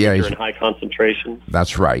 MCAs in high concentrations.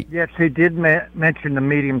 That's right. Yes, he did mention the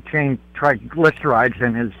medium chain triglycerides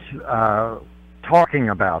in his talking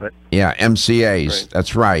about it. Yeah, MCAs. Right.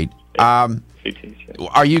 That's right.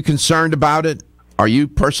 Are you concerned about it? Are you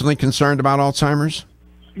personally concerned about Alzheimer's?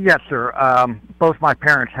 Yes, sir. Both my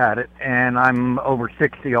parents had it, and I'm over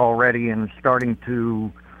 60 already and starting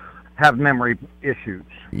to have memory issues.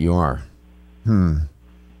 You are. May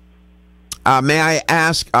I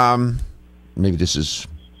ask? Maybe this is.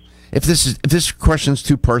 If this question's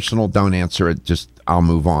too personal, don't answer it. I'll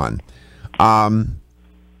move on.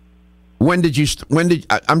 When did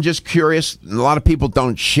I'm just curious. A lot of people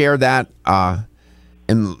don't share that.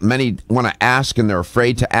 And many want to ask, and they're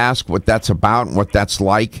afraid to ask what that's about and what that's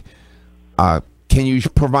like. Can you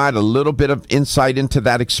provide a little bit of insight into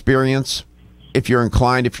that experience? If you're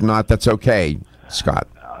inclined, if you're not, that's okay, Scott.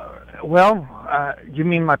 You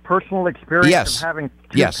mean my personal experience of having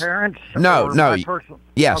two parents? No.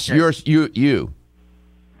 Yes, okay. You.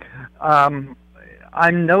 I'm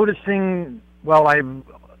noticing, I've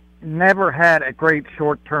never had a great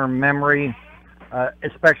short-term memory,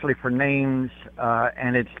 especially for names,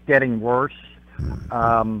 and it's getting worse.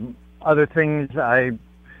 Other things,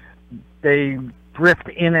 they drift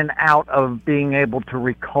in and out of being able to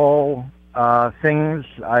recall things.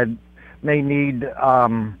 I may need,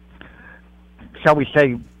 shall we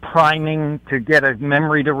say, priming to get a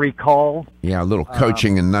memory to recall. Yeah, a little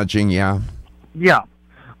coaching and nudging, yeah. Yeah.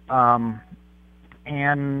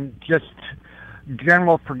 And just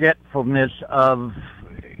general forgetfulness of,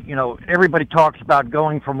 everybody talks about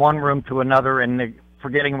going from one room to another and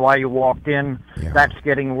forgetting why you walked in. Yeah. That's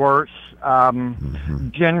getting worse.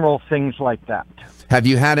 General things like that. Have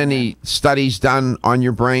you had any studies done on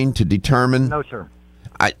your brain to determine? No, sir.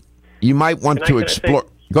 You might want to explore.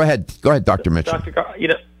 Go ahead, Dr. Mitchell. Dr. Carr,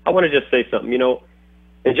 I want to just say something.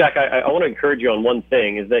 And Jack, I want to encourage you on one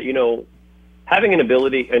thing: is that having an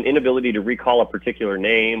inability to recall a particular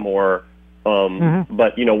name, or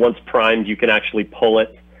but once primed, you can actually pull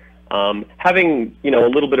it. Having a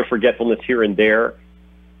little bit of forgetfulness here and there.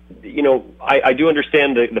 I do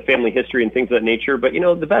understand the family history and things of that nature, but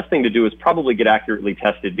the best thing to do is probably get accurately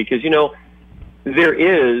tested, because there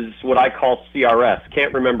is what I call CRS,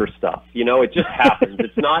 can't remember stuff. It just happens.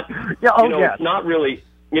 It's not it's not really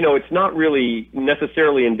it's not really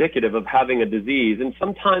necessarily indicative of having a disease. And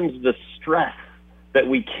sometimes the stress that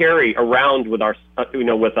we carry around with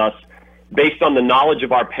with us, based on the knowledge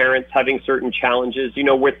of our parents having certain challenges,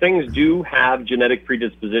 where things do have genetic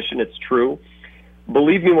predisposition, it's true.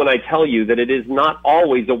 Believe me when I tell you that it is not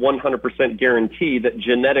always a 100% guarantee that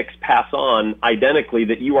genetics pass on identically,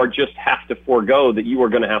 that you just have to forego, that you are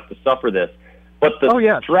going to have to suffer this. But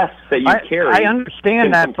the stress that you carry. I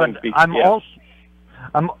understand that, but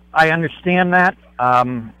I understand that.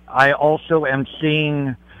 I also am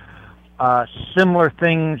seeing similar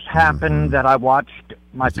things happen that I watched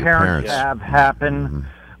my parents have happen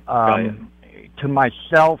to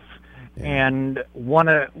myself, and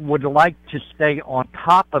would like to stay on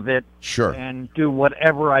top of it and do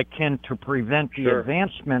whatever I can to prevent the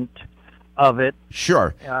advancement of it.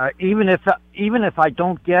 Sure. Even if I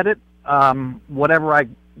don't get it, whatever I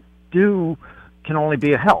do can only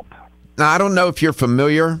be a help. Now, I don't know if you're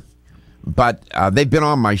familiar, but they've been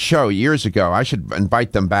on my show years ago. I should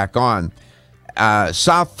invite them back on.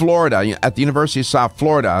 South Florida, at the University of South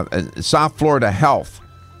Florida Health.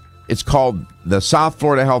 It's called the South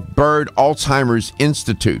Florida Health Bird Alzheimer's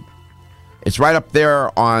Institute. It's right up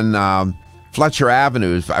there on Fletcher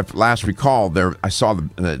Avenue. If I last recall, there I saw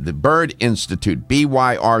the Bird Institute,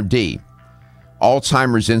 BYRD,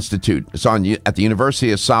 Alzheimer's Institute. It's at the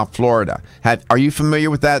University of South Florida. Are you familiar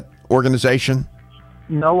with that organization?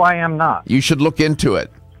 No, I am not. You should look into it.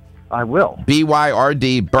 I will.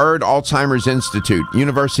 BYRD, Bird Alzheimer's Institute,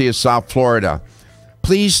 University of South Florida.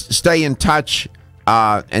 Please stay in touch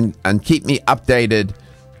and keep me updated.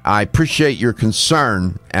 I appreciate your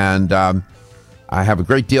concern, and I have a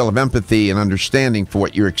great deal of empathy and understanding for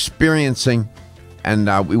what you're experiencing,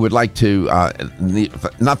 and we would like to,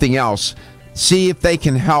 if nothing else, see if they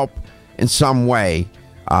can help in some way,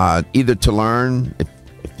 either to learn if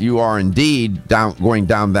you are indeed going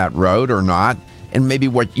down that road or not, and maybe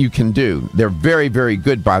what you can do. They're very, very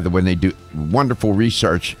good, by the way, and they do wonderful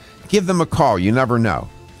research. Give them a call. You never know.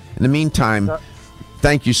 In the meantime,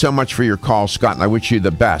 thank you so much for your call, Scott, and I wish you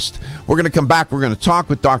the best. We're going to come back. We're going to talk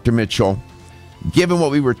with Dr. Mitchell, given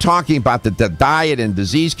what we were talking about, the diet and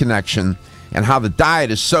disease connection, and how the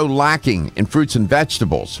diet is so lacking in fruits and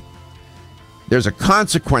vegetables. There's a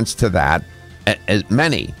consequence to that, as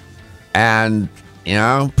many. And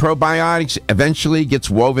probiotics eventually gets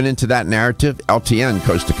woven into that narrative. LTN,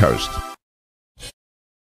 Coast to Coast.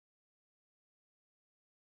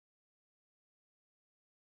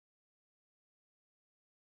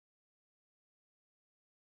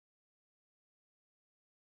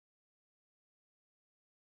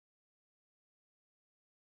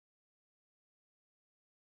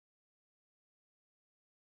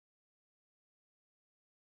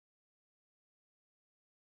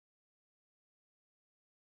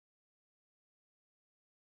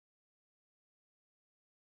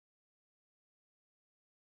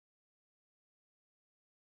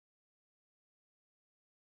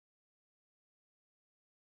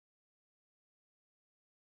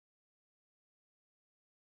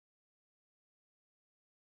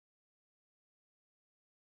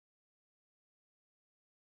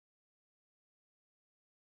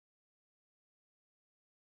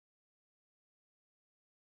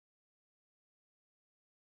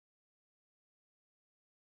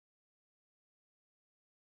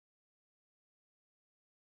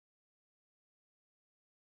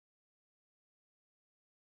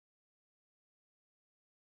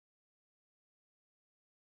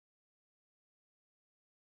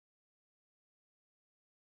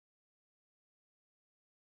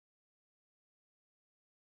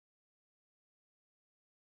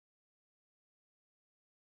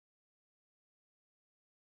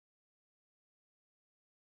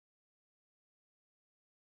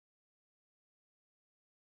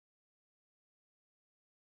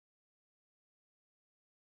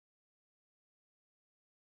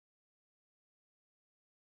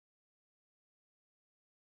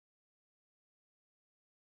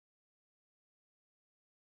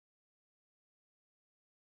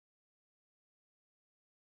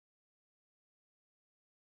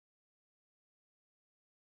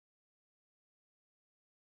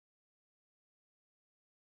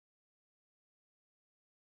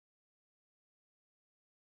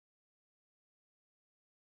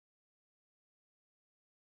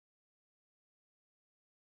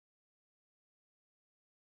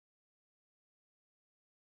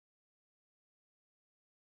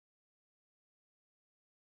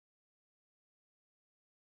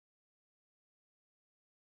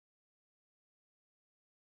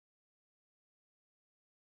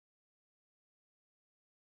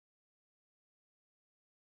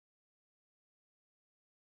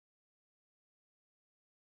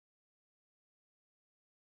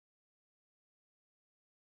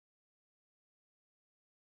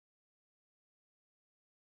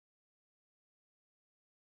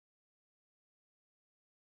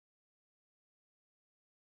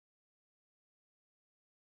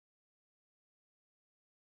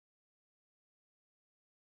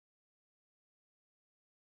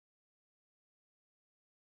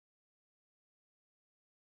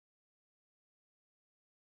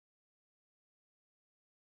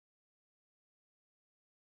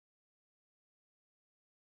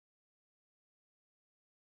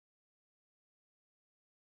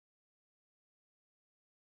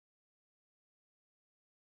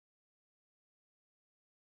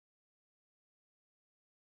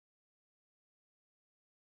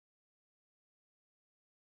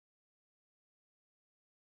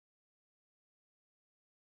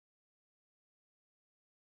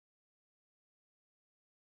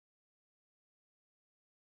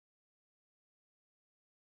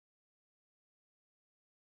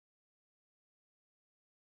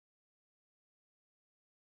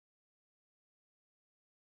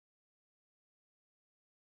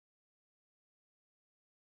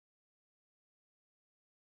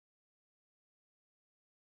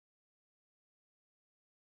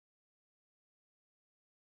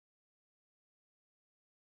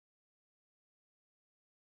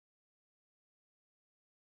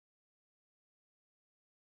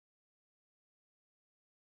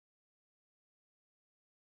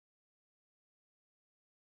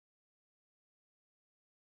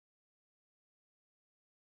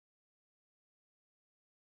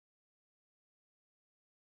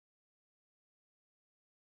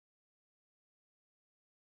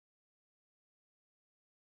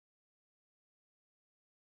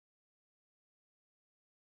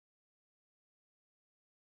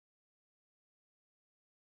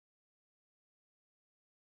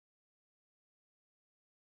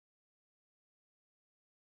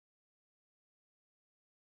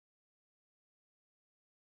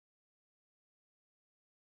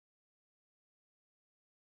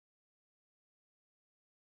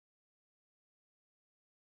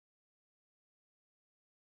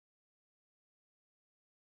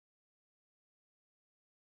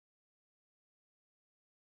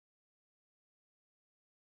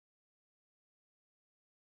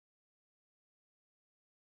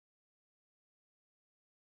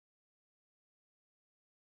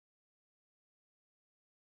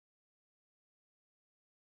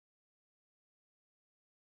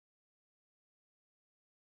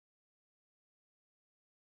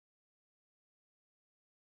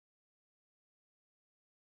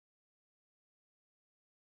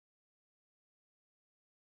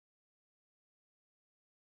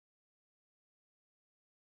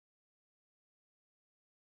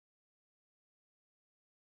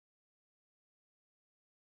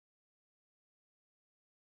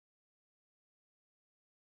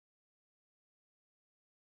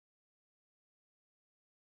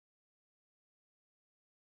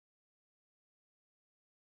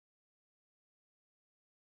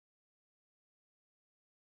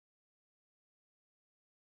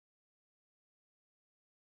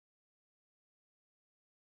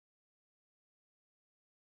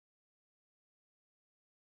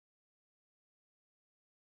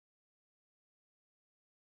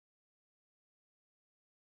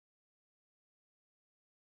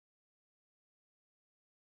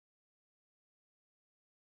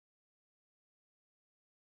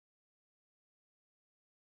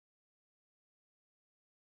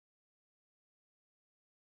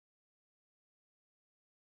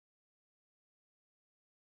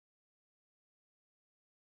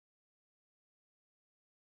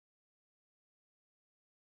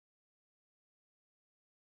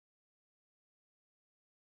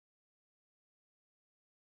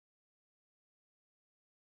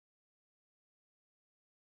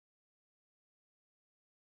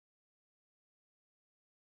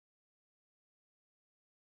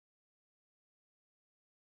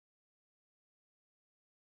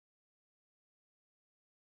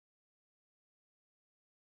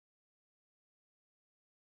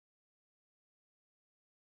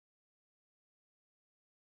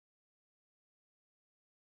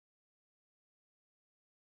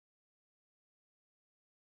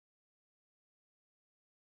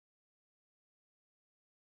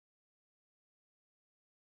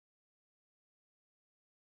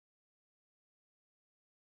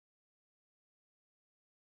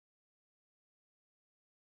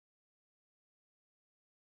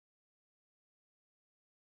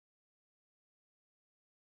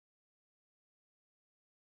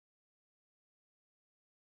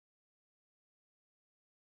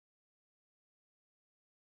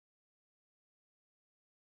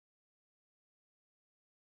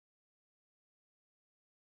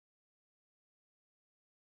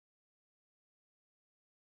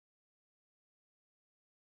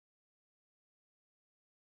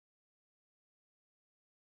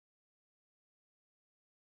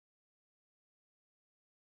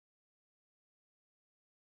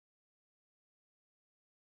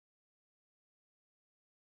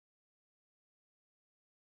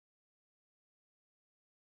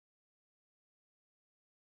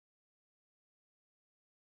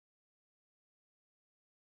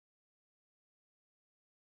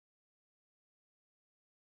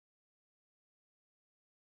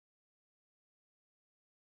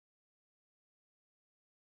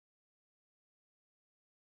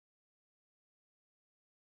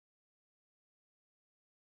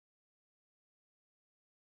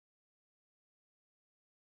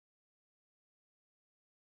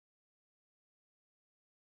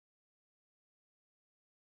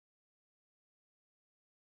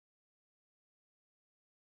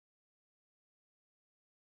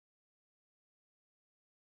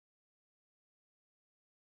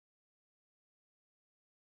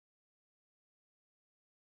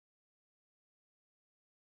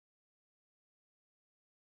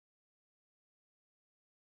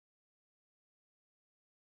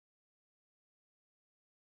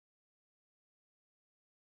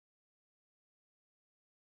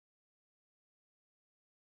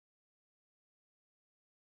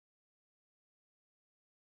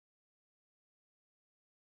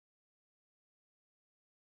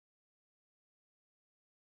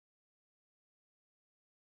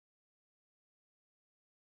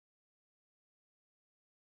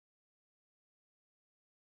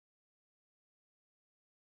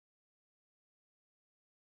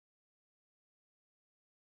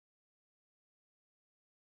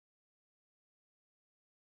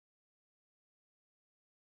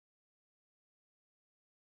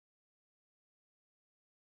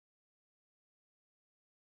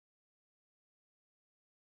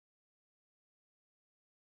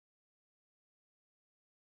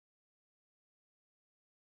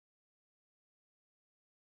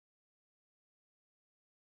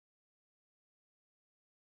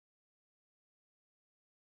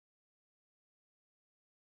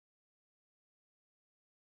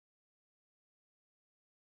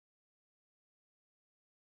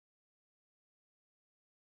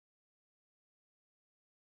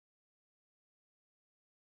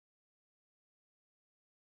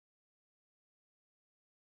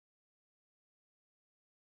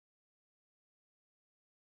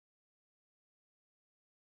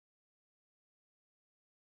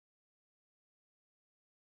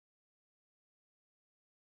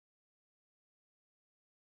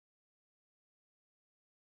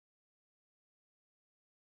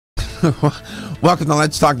 Welcome to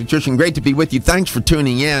Let's Talk Nutrition. Great to be with you. Thanks for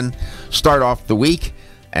tuning in. Start off the week,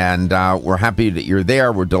 and we're happy that you're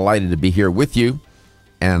there. We're delighted to be here with you.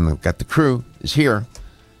 And I've got the crew is here.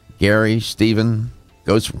 Gary, Stephen,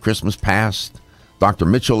 Goes from Christmas Past. Dr.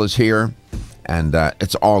 Mitchell is here, and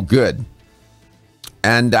it's all good.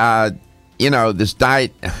 And, this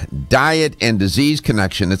diet and disease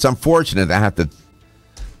connection, it's unfortunate.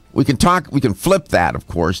 We can flip that, of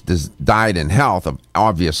course, this diet and health,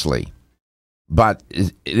 obviously. But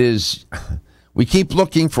it is, we keep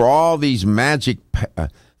looking for all these magic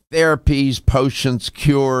therapies, potions,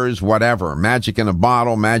 cures, whatever. Magic in a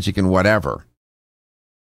bottle, magic in whatever.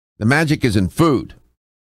 The magic is in food.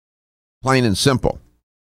 Plain and simple.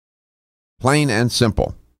 Plain and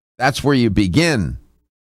simple. That's where you begin.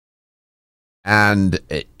 And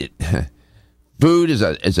food is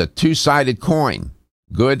a two-sided coin,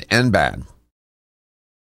 good and bad.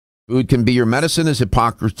 Food can be your medicine, as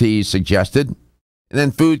Hippocrates suggested, and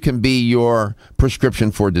then food can be your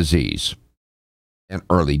prescription for disease and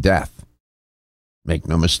early death. Make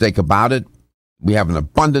no mistake about it, we have an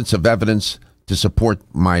abundance of evidence to support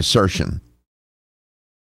my assertion.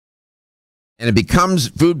 And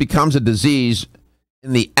food becomes a disease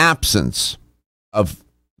in the absence of,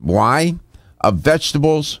 why? Of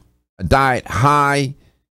vegetables, a diet high,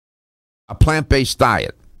 a plant-based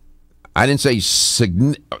diet. I didn't say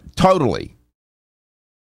totally.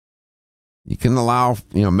 You can allow,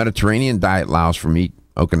 Mediterranean diet allows for meat,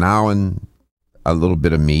 Okinawan, a little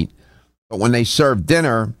bit of meat. But when they serve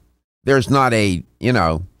dinner, there's not a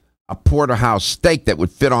porterhouse steak that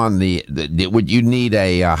would fit on you need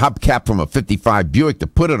a hubcap from a 55 Buick to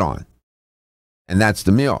put it on. And that's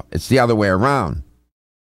the meal. It's the other way around.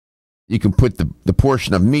 You can put the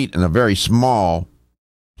portion of meat in a very small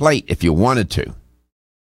plate if you wanted to.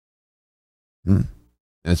 And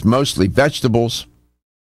it's mostly vegetables.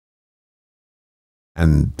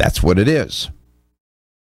 And that's what it is.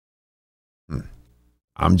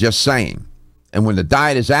 I'm just saying. And when the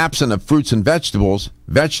diet is absent of fruits and vegetables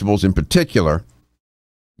in particular,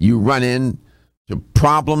 you run into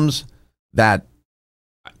problems that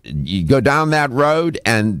you go down that road,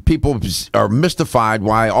 and people are mystified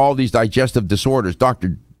why all these digestive disorders.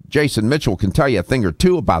 Dr. Jason Mitchell can tell you a thing or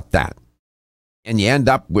two about that. And you end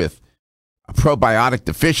up with a probiotic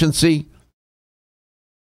deficiency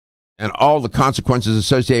and all the consequences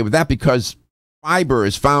associated with that, because fiber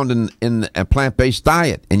is found in a plant-based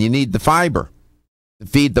diet, and you need the fiber to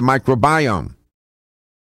feed the microbiome.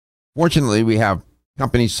 Fortunately, we have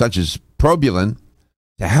companies such as Probulin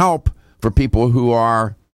to help for people who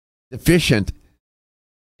are deficient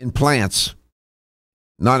in plants,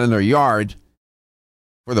 not in their yard,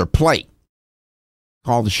 for their plate.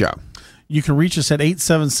 Call the show. You can reach us at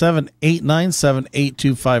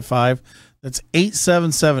 877-897-8255. That's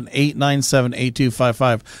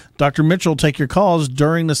 877-897-8255. Dr. Mitchell will take your calls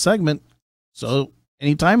during the segment, so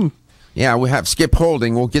anytime. Yeah, we have Skip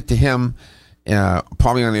Holding. We'll get to him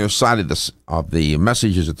probably on the other side of the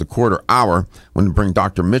messages at the quarter hour when we bring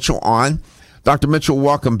Dr. Mitchell on. Dr. Mitchell,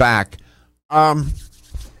 welcome back.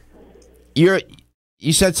 You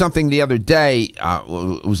said something the other day.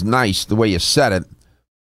 It was nice the way you said it.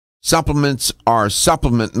 Supplements are a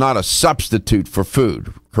supplement, not a substitute for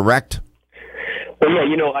food, correct? Well, yeah,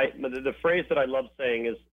 the phrase that I love saying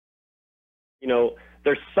is,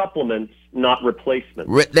 they're supplements, not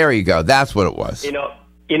replacements. There you go. That's what it was.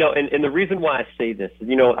 And the reason why I say this is,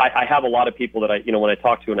 I have a lot of people that when I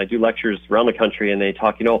talk to, and I do lectures around the country, and they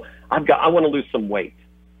talk, I want to lose some weight.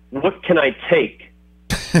 What can I take,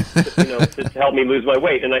 to help me lose my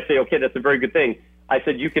weight? And I say, okay, that's a very good thing. I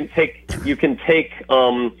said, you can take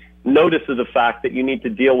notice of the fact that you need to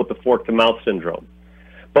deal with the fork-to-mouth syndrome.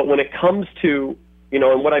 But when it comes to,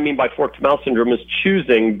 and what I mean by fork-to-mouth syndrome is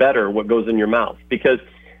choosing better what goes in your mouth, because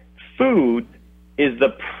food is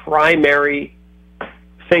the primary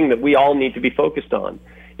thing that we all need to be focused on.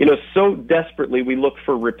 So desperately we look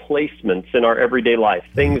for replacements in our everyday life,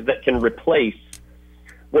 things that can replace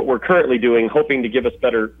what we're currently doing, hoping to give us a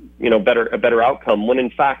better outcome, when in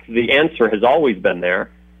fact the answer has always been there,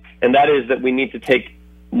 and that is that we need to take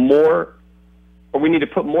more, or we need to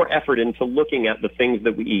put more effort into looking at the things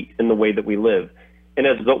that we eat and the way that we live. And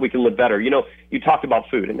as a result, we can live better. You talked about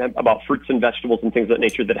food and about fruits and vegetables and things of that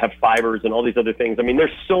nature that have fibers and all these other things. I mean,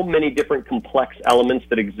 there's so many different complex elements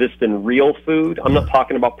that exist in real food. I'm not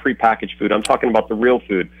talking about prepackaged food. I'm talking about the real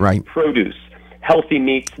food. Right. Produce, healthy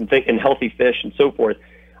meats and healthy fish and so forth.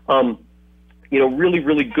 Really,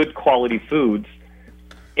 really good quality foods.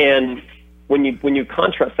 And when you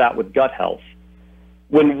contrast that with gut health,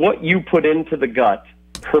 when what you put into the gut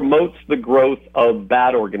promotes the growth of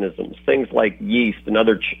bad organisms, things like yeast and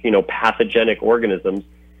other, pathogenic organisms,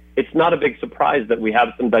 it's not a big surprise that we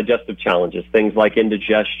have some digestive challenges, things like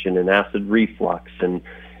indigestion and acid reflux and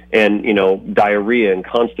diarrhea and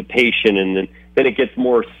constipation, and then it gets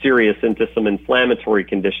more serious into some inflammatory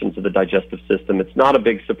conditions of the digestive system. It's not a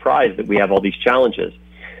big surprise that we have all these challenges.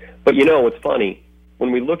 But what's funny,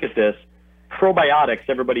 when we look at this, probiotics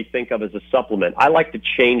everybody think of as a supplement. I like to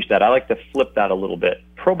change that. I like to flip that a little bit.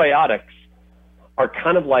 Probiotics are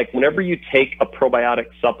kind of like whenever you take a probiotic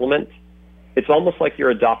supplement, it's almost like you're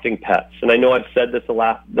adopting pets. And I know I've said this the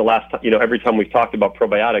last time, every time we've talked about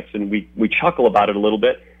probiotics, and we chuckle about it a little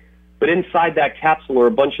bit. But inside that capsule are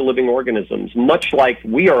a bunch of living organisms. Much like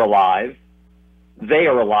we are alive, they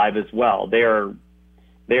are alive as well. They are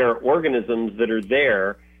organisms that are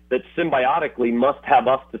there that symbiotically must have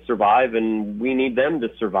us to survive, and we need them to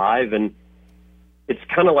survive. And it's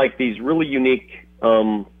kind of like these really unique,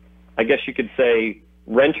 I guess you could say,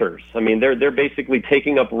 renters. I mean, they're basically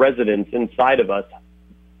taking up residence inside of us,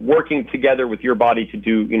 working together with your body to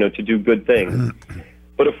do good things.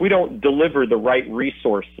 But if we don't deliver the right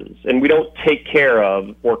resources and we don't take care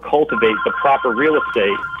of or cultivate the proper real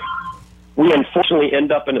estate, we unfortunately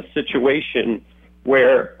end up in a situation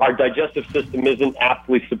where our digestive system isn't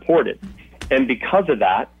aptly supported. And because of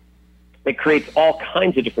that, it creates all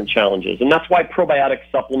kinds of different challenges. And that's why probiotic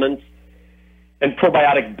supplements and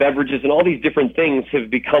probiotic beverages and all these different things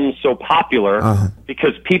have become so popular,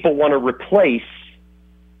 because people want to replace,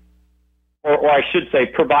 or I should say,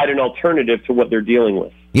 provide an alternative to what they're dealing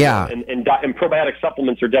with. Yeah. And probiotic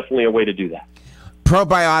supplements are definitely a way to do that.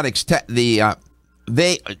 Probiotics,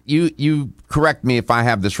 you correct me if I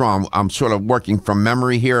have this wrong. I'm sort of working from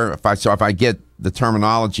memory here. If I get the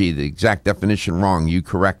terminology, the exact definition wrong, you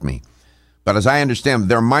correct me. But as I understand,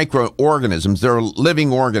 they're microorganisms. They're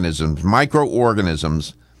living organisms,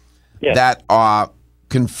 microorganisms that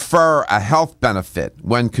confer a health benefit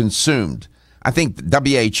when consumed. I think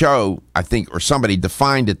WHO, or somebody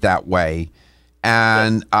defined it that way,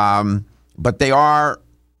 and but they are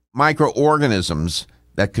microorganisms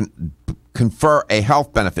that can confer a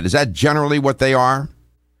health benefit. Is that generally what they are?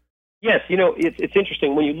 Yes, it's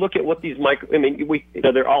interesting when you look at what these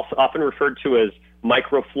they're also often referred to as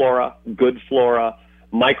microflora, good flora,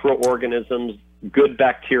 microorganisms, good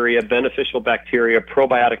bacteria, beneficial bacteria,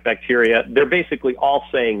 probiotic bacteria. They're basically all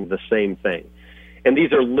saying the same thing. And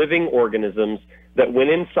these are living organisms that when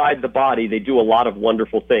inside the body, they do a lot of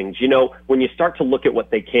wonderful things. When you start to look at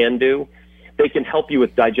what they can do, they can help you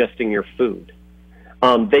with digesting your food.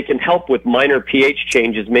 They can help with minor pH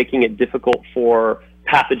changes, making it difficult for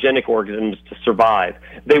pathogenic organisms to survive.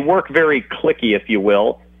 They work very clicky, if you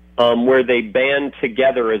will, where they band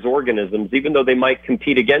together as organisms, even though they might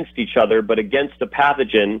compete against each other, but against a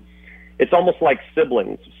pathogen, it's almost like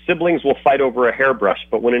siblings. Siblings will fight over a hairbrush,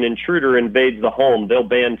 but when an intruder invades the home, they'll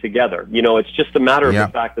band together. It's just a matter of the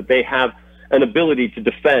fact that they have an ability to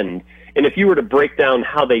defend. And if you were to break down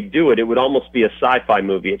how they do it, it would almost be a sci-fi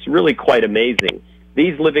movie. It's really quite amazing.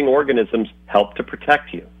 These living organisms help to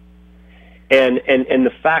protect you. And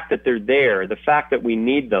the fact that they're there, the fact that we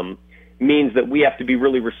need them, means that we have to be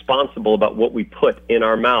really responsible about what we put in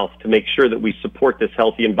our mouth to make sure that we support this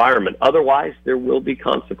healthy environment. Otherwise, there will be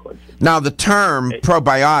consequences. Now, the term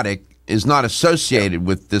probiotic is not associated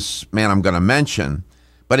with this man I'm going to mention,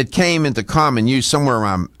 but it came into common use somewhere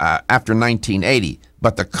around after 1980.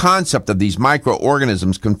 But the concept of these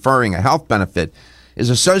microorganisms conferring a health benefit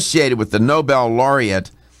is associated with the Nobel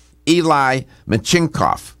laureate Eli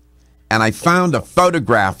Machinkov. And I found a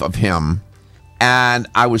photograph of him, and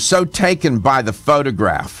I was so taken by the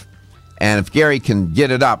photograph. And if Gary can get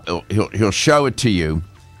it up, he'll show it to you.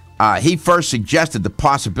 He first suggested the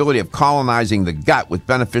possibility of colonizing the gut with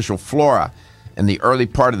beneficial flora in the early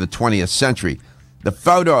part of the 20th century. The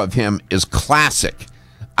photo of him is classic.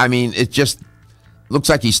 I mean, it just looks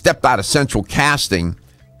like he stepped out of central casting.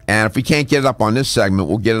 And if we can't get it up on this segment,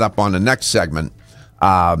 we'll get it up on the next segment.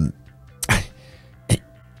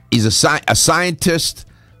 He's a scientist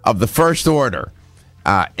of the first order,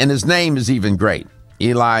 and his name is even great,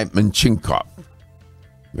 Eli Machinkov.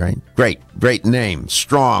 Right? Great name,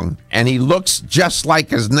 strong, and he looks just like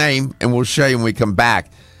his name, and we'll show you when we come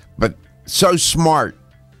back. But so smart,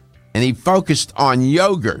 and he focused on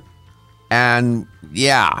yogurt, and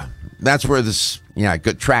that's where this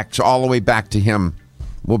good tracks all the way back to him.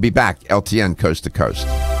 We'll be back, LTN Coast to Coast.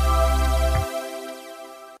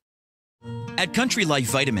 At Country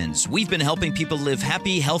Life Vitamins, we've been helping people live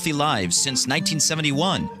happy, healthy lives since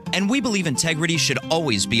 1971, and we believe integrity should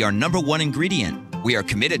always be our #1 ingredient. We are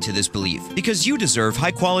committed to this belief because you deserve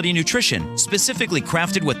high-quality nutrition, specifically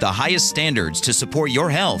crafted with the highest standards to support your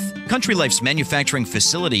health. Country Life's manufacturing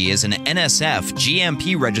facility is an NSF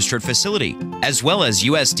GMP-registered facility, as well as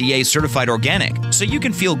USDA certified organic, so you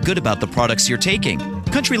can feel good about the products you're taking.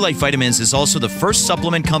 Country Life Vitamins is also the first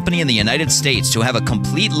supplement company in the United States to have a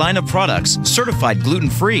complete line of products certified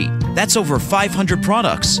gluten-free. That's over 500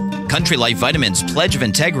 products. Country Life Vitamins' pledge of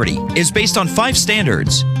integrity is based on 5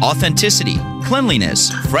 standards: authenticity,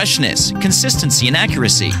 cleanliness, freshness, consistency, and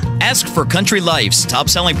accuracy. Ask for Country Life's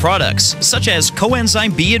top-selling products, such as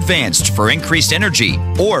Coenzyme B Advanced for increased energy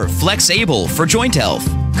or Flex Able for joint health.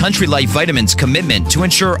 Country Life Vitamins' commitment to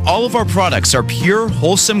ensure all of our products are pure,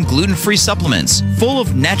 wholesome, gluten-free supplements full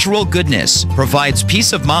of natural goodness provides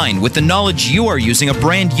peace of mind with the knowledge you are using a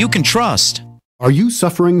brand you can trust. Are you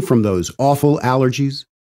suffering from those awful allergies?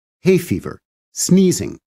 Hay fever,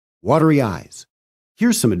 sneezing, watery eyes.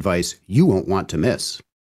 Here's some advice you won't want to miss.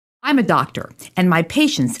 I'm a doctor, and my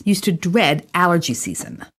patients used to dread allergy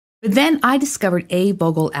season. But then I discovered A.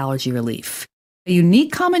 Vogel Allergy Relief, a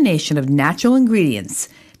unique combination of natural ingredients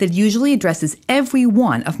that usually addresses every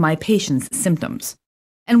one of my patients' symptoms.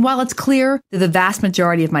 And while it's clear that the vast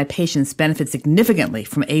majority of my patients benefit significantly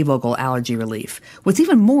from A. Vogel Allergy Relief, what's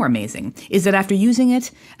even more amazing is that after using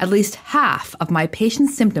it, at least half of my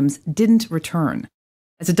patients' symptoms didn't return.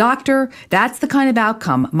 As a doctor, that's the kind of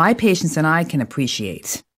outcome my patients and I can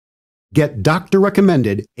appreciate. Get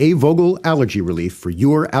doctor-recommended A. Vogel Allergy Relief for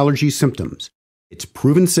your allergy symptoms. It's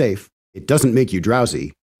proven safe, it doesn't make you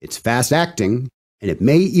drowsy, it's fast-acting, and it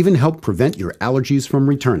may even help prevent your allergies from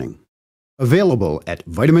returning. Available at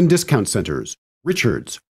vitamin discount centers,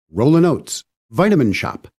 Richards, Rollin' Oats, Vitamin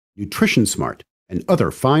Shop, Nutrition Smart, and other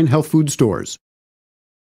fine health food stores.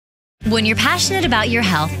 When you're passionate about your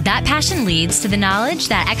health, that passion leads to the knowledge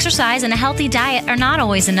that exercise and a healthy diet are not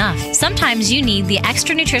always enough. Sometimes you need the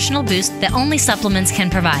extra nutritional boost that only supplements can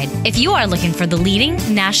provide. If you are looking for the leading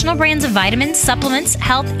national brands of vitamins, supplements,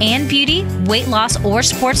 health and beauty, weight loss, or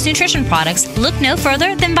sports nutrition products, look no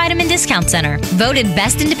further than Vitamin Discount Center. Voted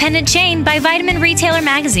best independent chain by Vitamin Retailer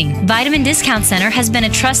Magazine, Vitamin Discount Center has been a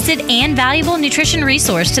trusted and valuable nutrition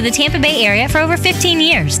resource to the Tampa Bay area for over 15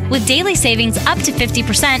 years. With daily savings up to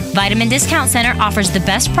 50%, Vitamin Discount Center offers the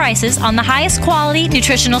best prices on the highest quality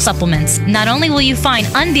nutritional supplements. Not only will you find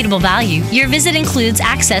unbeatable value, your visit includes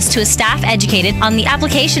access to a staff educated on the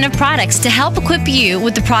application of products to help equip you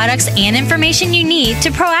with the products and information you need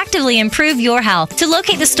to proactively improve your health. To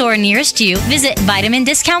locate the store nearest you, visit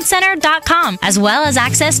vitamindiscountcenter.com, as well as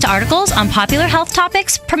access to articles on popular health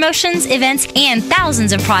topics, promotions, events, and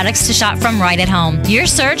thousands of products to shop from right at home. Your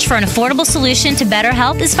search for an affordable solution to better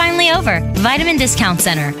health is finally over. Vitamin Discount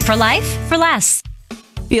Center. For life, for less.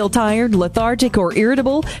 Feel tired, lethargic, or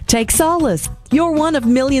irritable? Take solace. You're one of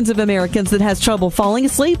millions of Americans that has trouble falling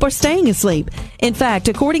asleep or staying asleep. In fact,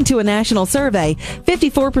 according to a national survey,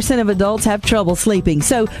 54% of adults have trouble sleeping.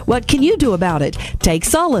 So what can you do about it? Take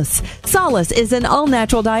Solace. Solace is an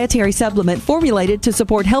all-natural dietary supplement formulated to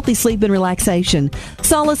support healthy sleep and relaxation.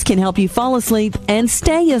 Solace can help you fall asleep and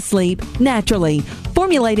stay asleep naturally.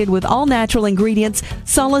 Formulated with all-natural ingredients,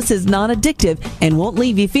 Solace is non-addictive and won't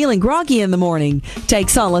leave you feeling groggy in the morning. Take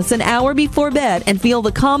Solace an hour before bed and feel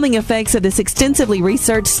the calming effects of this extensively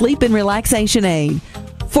researched sleep and relaxation aid.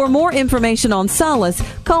 For more information on Solace,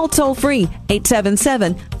 call toll-free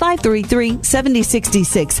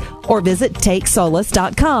 877-533-7066 or visit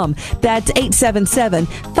takesolace.com. That's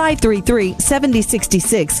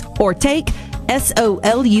 877-533-7066 or take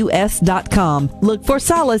SOLUS.com. Look for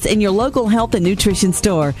Solace in your local health and nutrition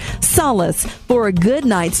store. Solace, for a good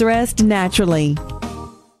night's rest naturally.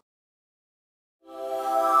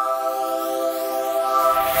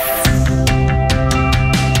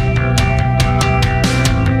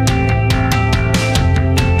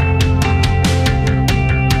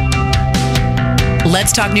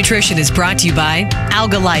 Let's Talk Nutrition is brought to you by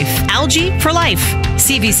Alga Life, Algae for Life,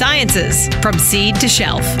 CV Sciences, from seed to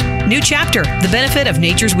shelf. New Chapter, the benefit of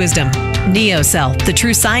nature's wisdom. NeoCell, the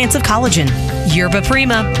true science of collagen. Yerba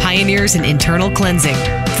Prima, pioneers in internal cleansing.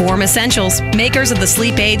 Form Essentials, makers of the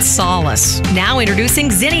sleep aid Solace. Now introducing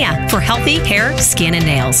Zinnia for healthy hair, skin, and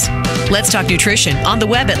nails. Let's Talk Nutrition on the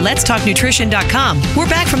web at letstalknutrition.com. We're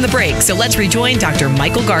back from the break, so let's rejoin Dr.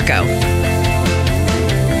 Michael Garko.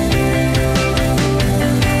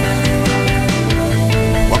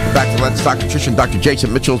 Back to Let's Talk Nutrition. Dr.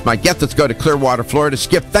 Jason Mitchell is my guest. Let's go to Clearwater, Florida.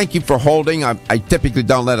 Skip, thank you for holding. I typically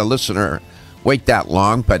don't let a listener wait that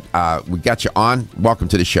long, but we got you on. Welcome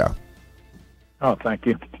to the show. Oh, thank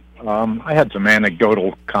you. I had some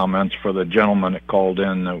anecdotal comments for the gentleman that called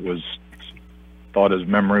in that thought his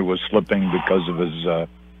memory was slipping because of his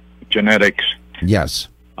genetics. Yes.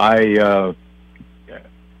 I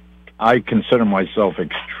consider myself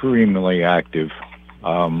extremely active.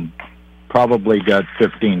 Probably got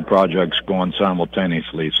 15 projects going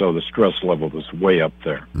simultaneously, so the stress level was way up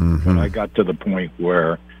there. Mm-hmm. But I got to the point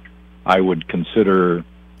where I would consider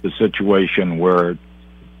the situation where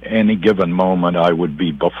any given moment I would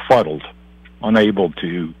be befuddled, unable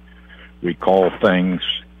to recall things,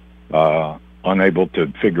 unable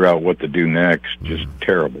to figure out what to do next, just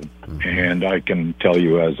terrible. Mm-hmm. And I can tell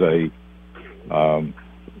you as a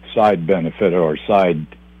side benefit or side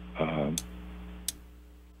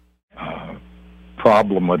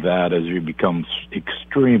problem with that is you become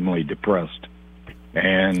extremely depressed,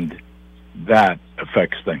 and that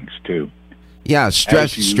affects things too. Yeah,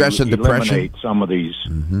 stress and depression. Eliminate some of these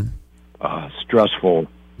stressful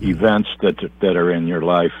events that are in your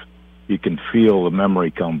life, you can feel the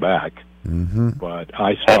memory come back. Mm-hmm. But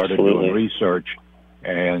I started doing research,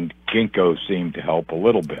 and ginkgo seemed to help a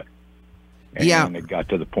little bit. And it got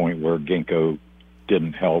to the point where ginkgo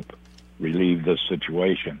didn't help relieve this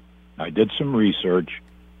situation. I did some research,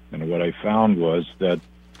 and what I found was that,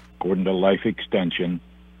 according to Life Extension,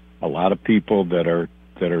 a lot of people that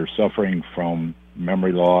are suffering from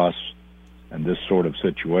memory loss and this sort of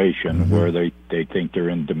situation, where they think they're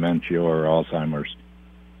in dementia or Alzheimer's,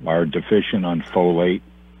 are deficient on folate,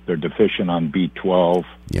 they're deficient on B12,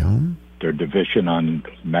 they're deficient on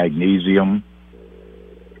magnesium,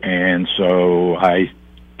 and so I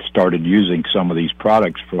started using some of these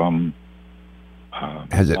products from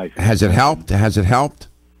Has it helped? Has it helped?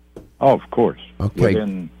 Oh, of course.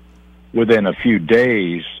 Okay. Within a few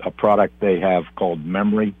days, a product they have called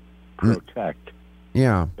Memory Protect.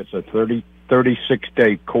 Yeah. It's a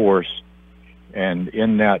 36-day course, and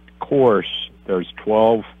in that course, there's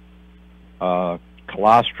 12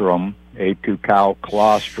 colostrum, A2-cal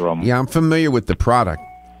colostrum. Yeah, I'm familiar with the product.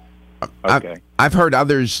 Okay. I've heard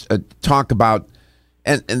others talk about,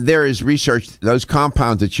 and there is research, those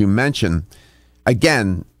compounds that you mentioned.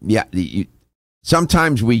 Again,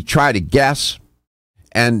 sometimes we try to guess,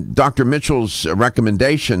 and Dr. Mitchell's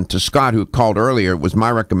recommendation to Scott, who called earlier, was my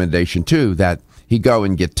recommendation too, that he go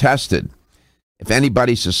and get tested. If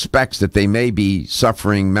anybody suspects that they may be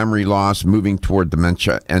suffering memory loss, moving toward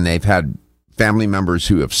dementia, and they've had family members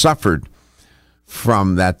who have suffered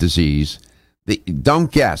from that disease,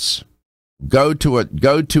 don't guess. Go to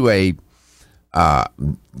a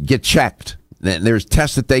get checked. There's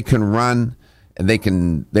tests that they can run, and they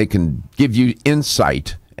can give you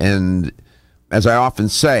insight. And as I often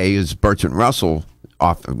say, as Bertrand Russell,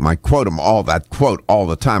 I quote him all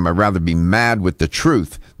the time. I'd rather be mad with the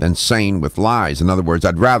truth than sane with lies. In other words,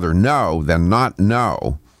 I'd rather know than not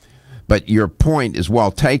know. But your point is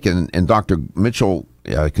well taken, and Dr. Mitchell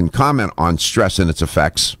can comment on stress and its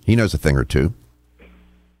effects. He knows a thing or two.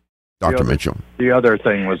 Dr. Mitchell. The other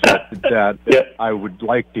thing was that I would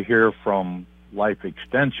like to hear from Life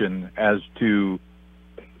Extension as to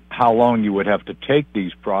how long you would have to take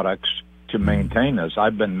these products to maintain this.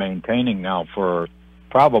 I've been maintaining now for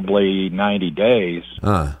probably 90 days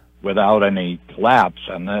without any lapse,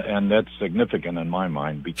 and that's significant in my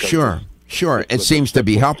mind. Because Sure. It seems to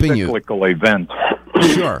be helping you. Cyclical event.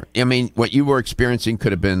 Sure. I mean, what you were experiencing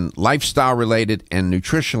could have been lifestyle related and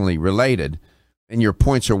nutritionally related, and your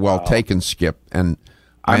points are well taken, Skip. And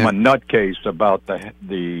I'm a nutcase about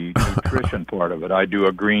the nutrition part of it. I do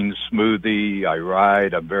a green smoothie. I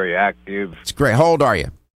ride. I'm very active. It's great. How old are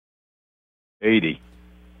you? 80.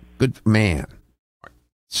 Good man.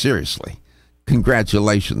 Seriously.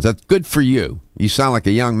 Congratulations. That's good for you. You sound like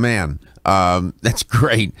a young man. That's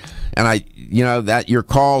great. And that your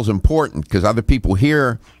call is important because other people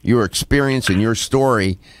hear your experience and your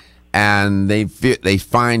story, and they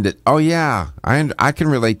find that, oh yeah, I can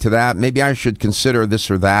relate to that. Maybe I should consider this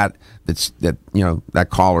or that. That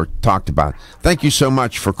caller talked about. Thank you so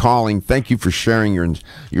much for calling. Thank you for sharing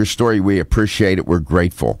your story. We appreciate it. We're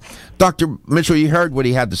grateful. Dr. Mitchell, you heard what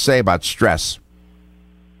he had to say about stress.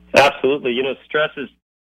 Absolutely.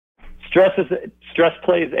 Stress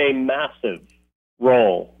plays a massive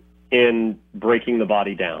role in breaking the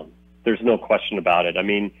body down. There's no question about it. I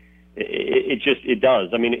mean, it does.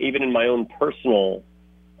 I mean, even in my own personal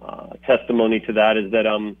testimony to that is that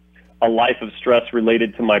a life of stress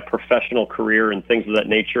related to my professional career and things of that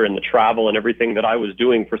nature, and the travel and everything that I was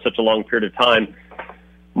doing for such a long period of time,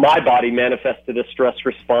 my body manifested a stress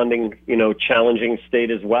responding, challenging state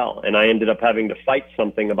as well. And I ended up having to fight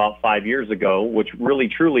something about 5 years ago, which really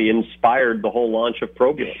truly inspired the whole launch of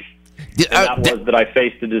Probulin. And that was that I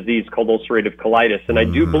faced a disease called ulcerative colitis. And I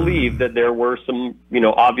do believe that there were some,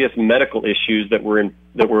 obvious medical issues that were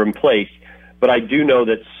in place. but I do know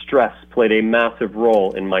that stress played a massive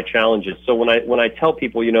role in my challenges. So when I tell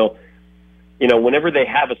people, whenever they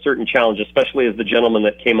have a certain challenge, especially as the gentleman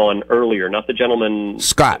that came on earlier, not the gentleman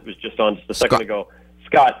Scott that was just on just a second ago,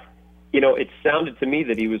 Scott, it sounded to me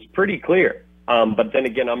that he was pretty clear. But then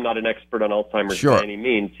again, I'm not an expert on Alzheimer's by any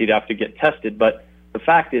means. He'd have to get tested. But the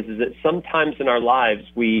fact is that sometimes in our lives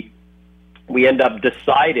we end up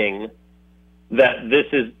deciding that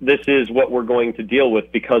this is what we're going to deal with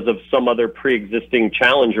because of some other pre-existing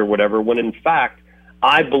challenge or whatever, when in fact,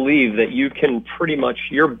 I believe that you can pretty much,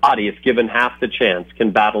 your body, if given half the chance,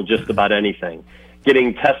 can battle just about anything.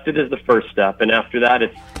 Getting tested is the first step, and after that,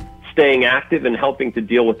 it's staying active and helping to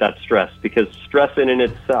deal with that stress, because stress in and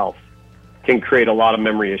itself can create a lot of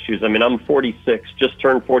memory issues. I mean, I'm 46, just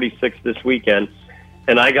turned 46 this weekend,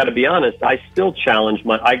 and I got to be honest, I still challenge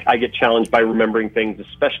I get challenged by remembering things,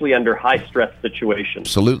 especially under high stress situations.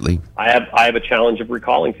 Absolutely. I have a challenge of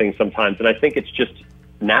recalling things sometimes, and I think it's just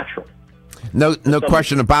natural. No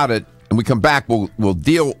question about it. And we come back, we'll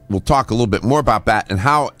talk a little bit more about that and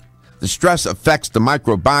how the stress affects the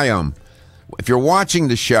microbiome. If you're watching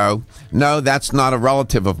the show, no, that's not a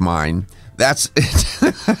relative of mine. That's Big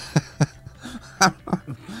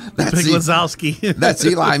Wazowski. That's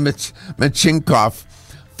Eli Machinkov,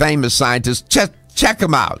 famous scientist. Check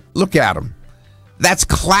him out. Look at him. That's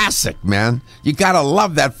classic, man. You got to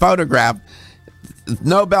love that photograph.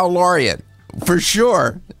 Nobel laureate, for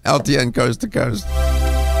sure. LTN Coast to Coast.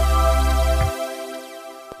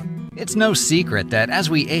 It's no secret that as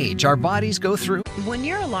we age, our bodies go through. When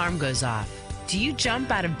your alarm goes off, do you jump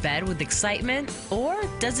out of bed with excitement? Or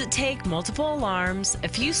does it take multiple alarms, a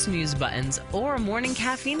few snooze buttons, or a morning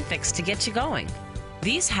caffeine fix to get you going?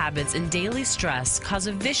 These habits and daily stress cause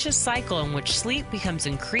a vicious cycle in which sleep becomes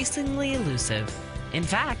increasingly elusive. In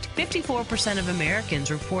fact, 54% of Americans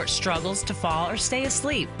report struggles to fall or stay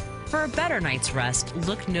asleep. For a better night's rest,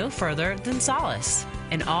 look no further than Solace,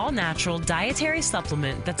 an all-natural dietary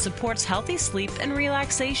supplement that supports healthy sleep and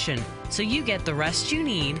relaxation, so you get the rest you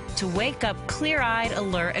need to wake up clear-eyed,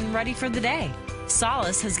 alert, and ready for the day.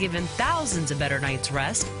 Solace has given thousands a better night's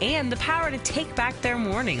rest and the power to take back their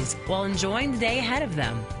mornings while enjoying the day ahead of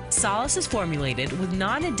them. Solace is formulated with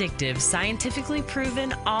non-addictive, scientifically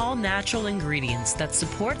proven, all-natural ingredients that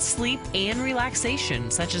support sleep and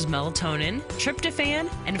relaxation, such as melatonin,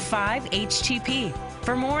 tryptophan, and 5-HTP.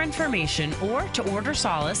 For more information or to order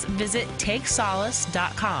Solace, visit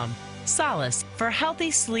takesolace.com. Solace, for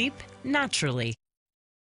healthy sleep naturally.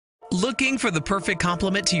 Looking for the perfect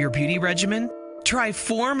complement to your beauty regimen? Try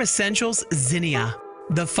Form Essentials Zinnia.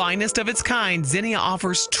 The finest of its kind, Zinnia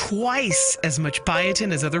offers twice as much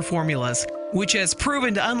biotin as other formulas, which has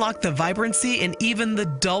proven to unlock the vibrancy in even the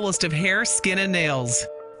dullest of hair, skin, and nails.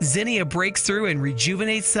 Zinnia breaks through and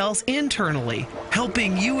rejuvenates cells internally,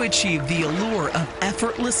 helping you achieve the allure of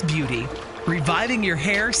effortless beauty. Reviving your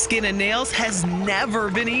hair, skin, and nails has never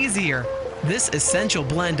been easier. This essential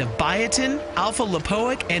blend of biotin,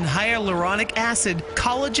 alpha-lipoic, and hyaluronic acid,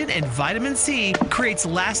 collagen, and vitamin C creates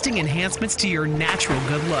lasting enhancements to your natural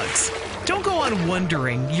good looks. Don't go on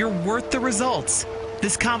wondering, you're worth the results.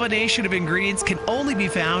 This combination of ingredients can only be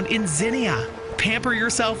found in Zinnia. Pamper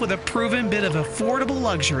yourself with a proven bit of affordable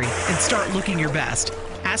luxury and start looking your best.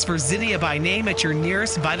 Ask for Zinnia by name at your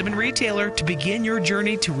nearest vitamin retailer to begin your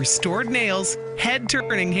journey to restored nails,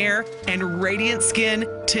 head-turning hair, and radiant skin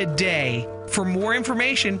today. For more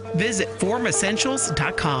information, visit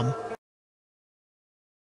formessentials.com.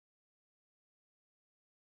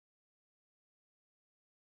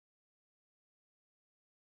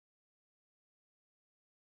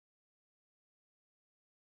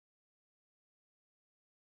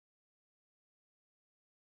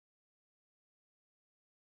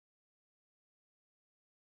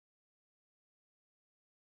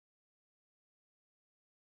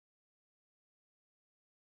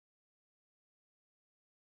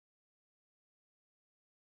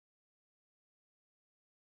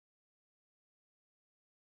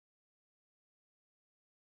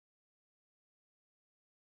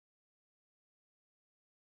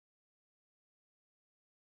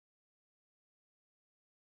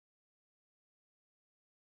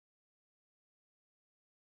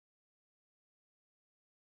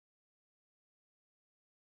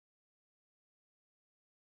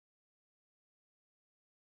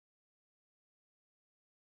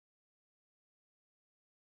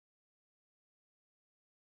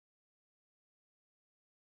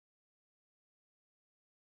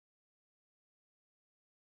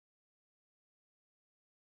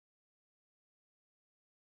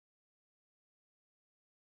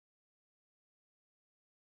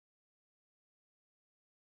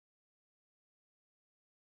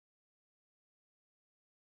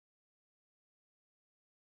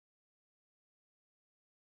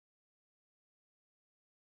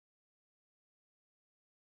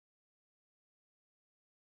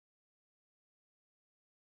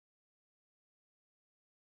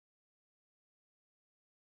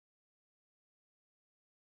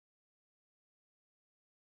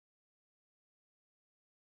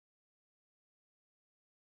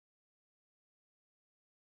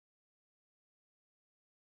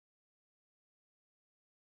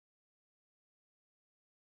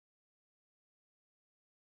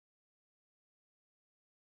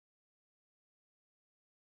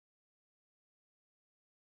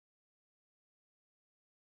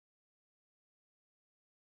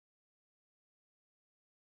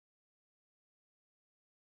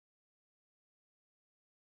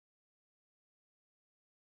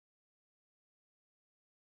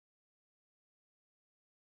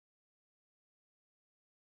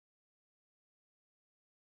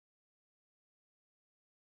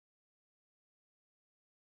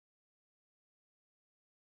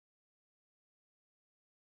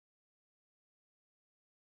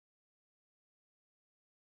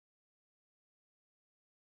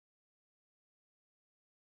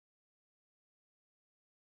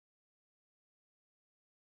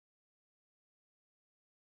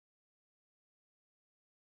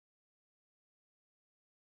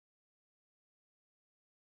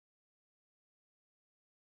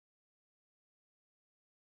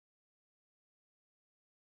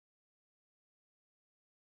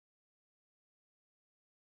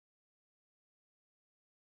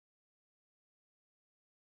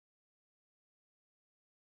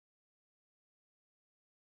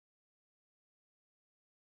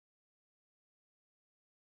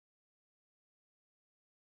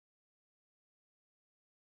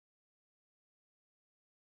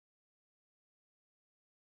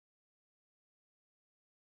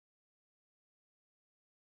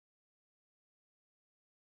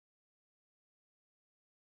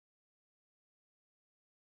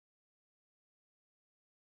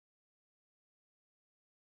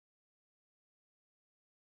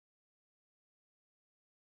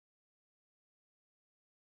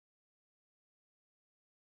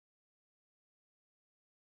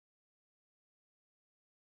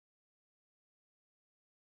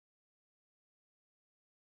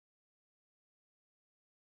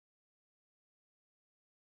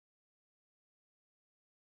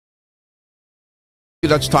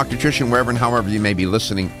 Let's Talk Nutrition wherever and however you may be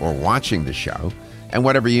listening or watching the show, and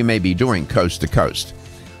whatever you may be doing coast to coast.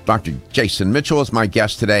 Dr. Jason Mitchell is my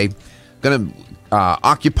guest today. Going to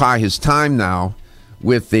occupy his time now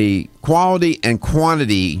with the quality and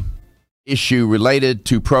quantity issue related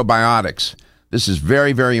to probiotics. This is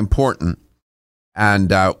very, very important, and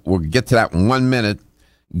we'll get to that in 1 minute.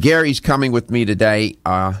 Gary's coming with me today.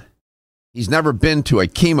 He's never been to a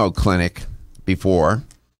chemo clinic before,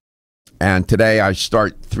 and today I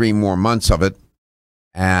start 3 more months of it,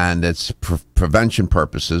 and it's prevention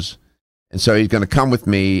purposes. And so he's going to come with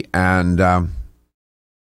me and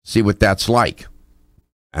see what that's like.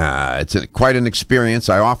 It's quite an experience.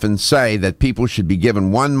 I often say that people should be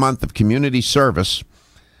given 1 month of community service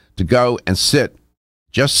to go and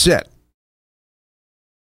just sit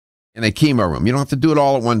in a chemo room. You don't have to do it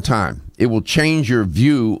all at one time. It will change your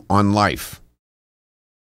view on life.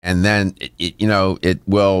 And then,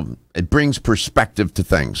 it brings perspective to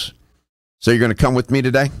things. So you're going to come with me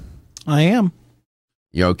today? I am.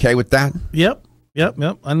 You okay with that? Yep.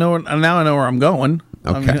 I know. Now I know where I'm going.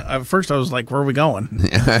 Okay. I mean, at first I was like, where are we going?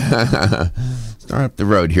 Start up the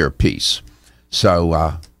road here, peace.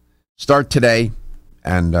 So start today,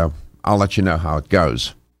 and I'll let you know how it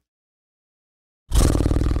goes.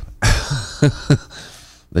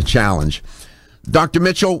 The challenge. Dr.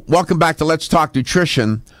 Mitchell, welcome back to Let's Talk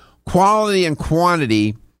Nutrition. Quality and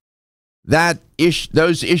quantity,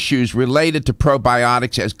 those issues related to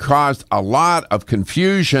probiotics has caused a lot of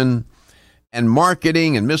confusion and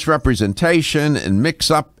marketing and misrepresentation and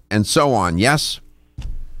mix-up and so on. Yes?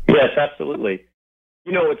 Yes, absolutely.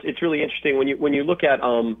 It's really interesting when you look at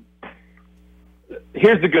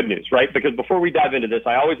here's the good news, right? Because before we dive into this,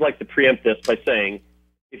 I always like to preempt this by saying,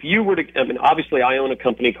 if you were to, obviously I own a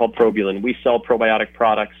company called Probulin. We sell probiotic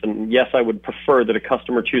products, and yes, I would prefer that a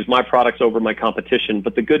customer choose my products over my competition.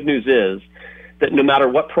 But the good news is that no matter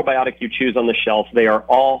what probiotic you choose on the shelf, they are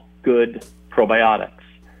all good probiotics.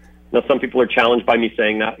 Now, some people are challenged by me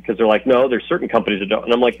saying that because they're like, no, there's certain companies that don't.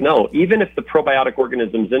 And I'm like, no, even if the probiotic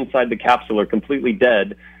organisms inside the capsule are completely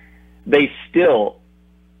dead, they still,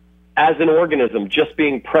 as an organism, just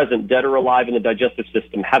being present, dead or alive in the digestive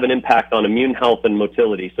system, have an impact on immune health and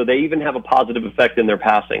motility. So they even have a positive effect in their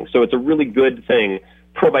passing. So it's a really good thing.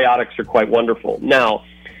 Probiotics are quite wonderful. Now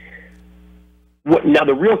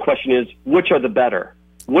the real question is, which are the better?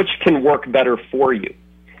 Which can work better for you?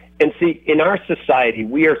 And see, in our society,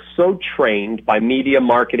 we are so trained by media,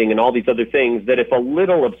 marketing, and all these other things that if a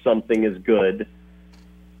little of something is good,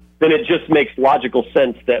 then it just makes logical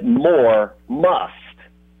sense that more must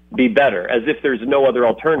be better, as if there's no other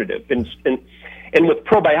alternative. And with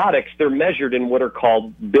probiotics, they're measured in what are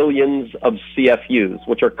called billions of CFUs,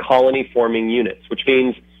 which are colony-forming units, which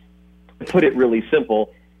means, to put it really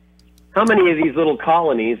simple, how many of these little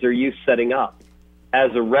colonies are you setting up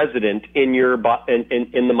as a resident in your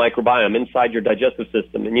in the microbiome inside your digestive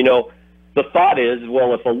system? And the thought is,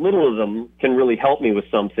 well, if a little of them can really help me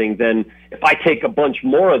with something, then if I take a bunch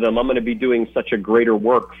more of them, I'm going to be doing such a greater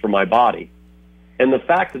work for my body. And the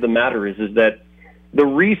fact of the matter is that the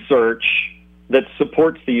research that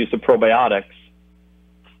supports the use of probiotics,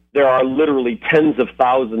 there are literally tens of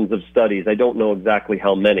thousands of studies. I don't know exactly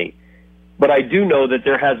how many. But I do know that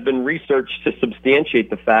there has been research to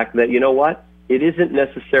substantiate the fact that, it isn't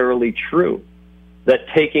necessarily true that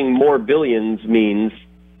taking more billions means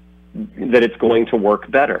that it's going to work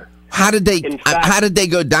better. How did they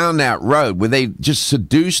go down that road? Were they just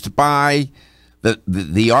seduced by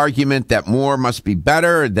the argument that more must be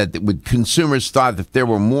better? That consumers thought that there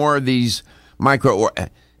were more of these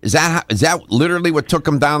is that literally what took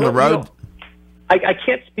them down the road? I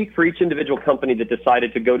can't speak for each individual company that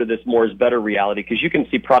decided to go to this more is better reality, because you can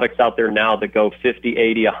see products out there now that go 50,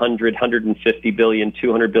 80, 100, 150 billion,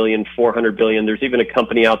 200 billion, 400 billion. There's even a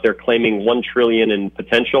company out there claiming 1 trillion in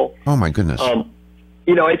potential. Oh my goodness.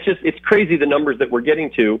 It's crazy the numbers that we're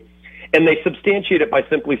getting to. And they substantiate it by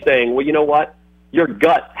simply saying, well, you know what? Your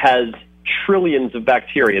gut has trillions of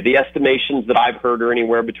bacteria. The estimations that I've heard are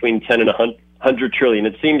anywhere between 10 and 100 trillion.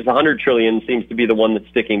 It seems 100 trillion seems to be the one that's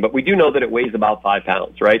sticking, but we do know that it weighs about 5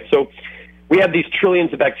 pounds, right? So we have these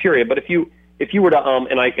trillions of bacteria. But if you were to,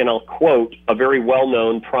 and I'll quote a very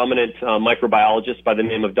well-known, prominent microbiologist by the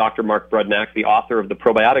name of Dr. Mark Brudnak, the author of the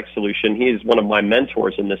Probiotic Solution. He is one of my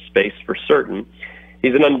mentors in this space for certain.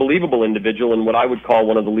 He's an unbelievable individual and what I would call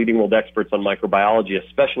one of the leading world experts on microbiology,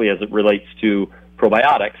 especially as it relates to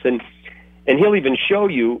probiotics. And he'll even show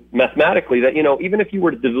you mathematically that, even if you were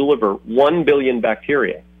to deliver 1 billion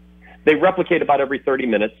bacteria, They replicate about every 30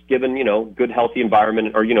 minutes, given, good healthy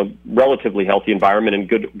environment or, relatively healthy environment and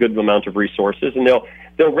good amount of resources. And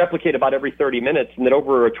they'll replicate about every 30 minutes, and then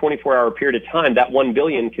over a 24-hour period of time, that 1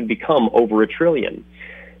 billion can become over a trillion.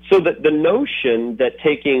 So the notion that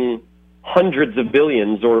taking hundreds of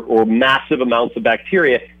billions or massive amounts of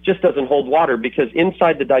bacteria just doesn't hold water, because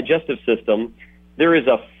inside the digestive system, there is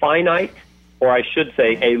a finite, or I should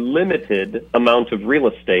say a limited amount of real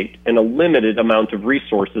estate and a limited amount of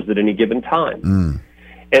resources at any given time.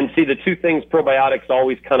 And see, the two things probiotics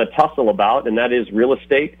always kind of tussle about, and that is real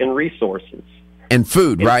estate and resources. And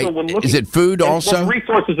food, and right? So is it food also?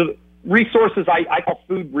 Well, resources, I call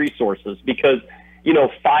food resources because,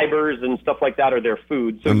 fibers and stuff like that are their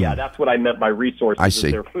food. So yeah, that's what I meant by resources,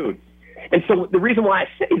 is their food. And so the reason why I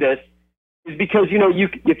say this is because,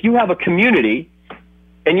 if you have a community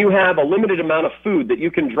and you have a limited amount of food that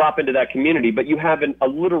you can drop into that community, but you have a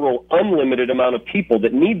literal unlimited amount of people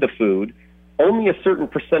that need the food, only a certain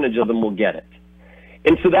percentage of them will get it.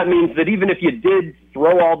 And so that means that even if you did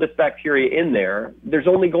throw all this bacteria in there, there's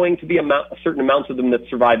only going to be a certain amounts of them that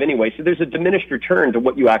survive anyway. So there's a diminished return to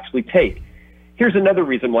what you actually take. Here's another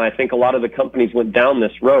reason why I think a lot of the companies went down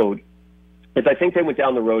this road. I think they went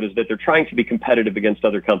down the road is that they're trying to be competitive against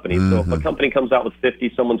other companies. So if a company comes out with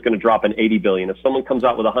 50, someone's going to drop an 80 billion. If someone comes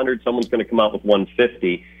out with 100, someone's going to come out with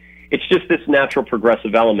 150. It's just this natural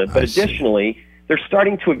progressive element. But additionally, they're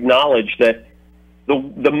starting to acknowledge that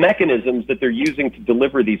the mechanisms that they're using to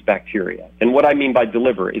deliver these bacteria, and what I mean by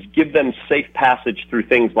deliver is give them safe passage through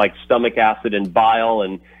things like stomach acid and bile,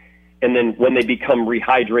 and then when they become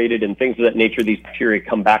rehydrated and things of that nature, these bacteria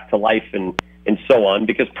come back to life and so on,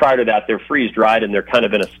 because prior to that, they're freeze-dried and they're kind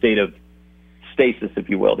of in a state of stasis, if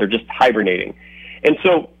you will. They're just hibernating. And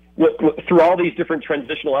so through all these different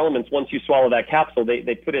transitional elements, once you swallow that capsule,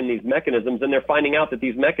 they put in these mechanisms, and they're finding out that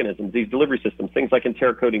these mechanisms, these delivery systems, things like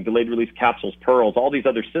enteric-coating, delayed-release capsules, pearls, all these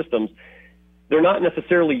other systems, they're not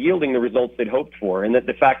necessarily yielding the results they'd hoped for, and that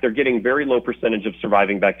the fact they're getting very low percentage of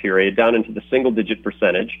surviving bacteria, down into the single-digit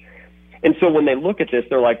percentage. And so when they look at this,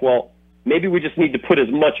 they're like, well, maybe we just need to put as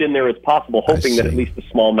much in there as possible, hoping that at least a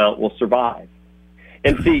small amount will survive.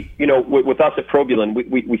 And see, with us at Probulin,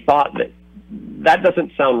 we thought that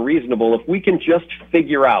doesn't sound reasonable. If we can just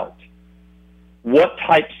figure out what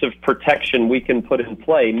types of protection we can put in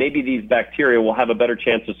play, maybe these bacteria will have a better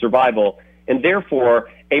chance of survival, and therefore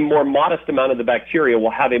a more modest amount of the bacteria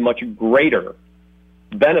will have a much greater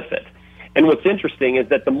benefit. And what's interesting is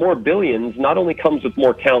that the more billions not only comes with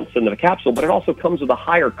more counts in the capsule, but it also comes with a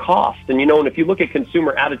higher cost. And and if you look at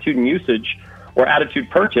consumer attitude and usage or attitude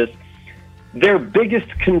purchase, their biggest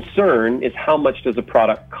concern is how much does a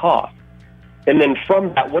product cost? And then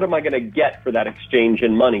from that, what am I going to get for that exchange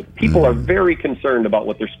in money? People are very concerned about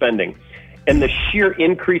what they're spending. And the sheer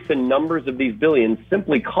increase in numbers of these billions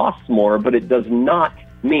simply costs more, but it does not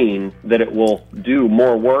mean that it will do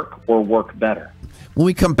more work or work better. When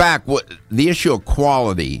we come back, the issue of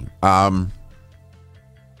quality and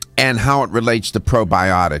how it relates to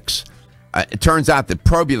probiotics. It turns out that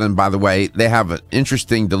Probulin, by the way, they have an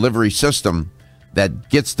interesting delivery system that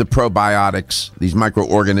gets the probiotics, these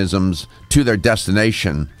microorganisms, to their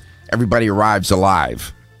destination. Everybody arrives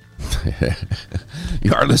alive.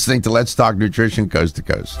 You are listening to Let's Talk Nutrition Coast to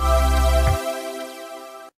Coast.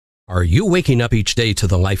 Are you waking up each day to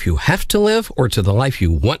the life you have to live or to the life you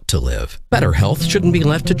want to live? Better health shouldn't be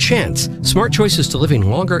left to chance. Smart choices to living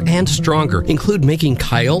longer and stronger include making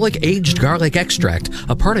Kyolic aged garlic extract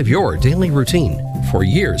a part of your daily routine. For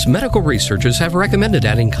years, medical researchers have recommended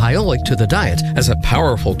adding Kyolic to the diet as a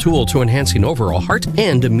powerful tool to enhancing overall heart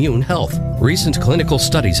and immune health. Recent clinical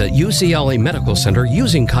studies at UCLA Medical Center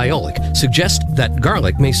using Kyolic suggest that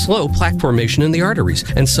garlic may slow plaque formation in the arteries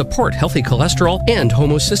and support healthy cholesterol and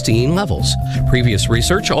homocysteine levels. Previous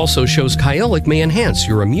research also shows Kyolic may enhance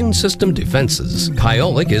your immune system defenses.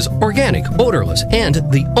 Kyolic is organic, odorless, and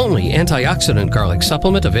the only antioxidant garlic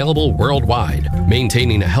supplement available worldwide.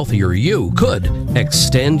 Maintaining a healthier you could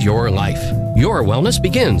extend your life. Your wellness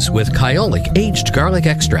begins with Kyolic aged garlic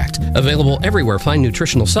extract, available everywhere fine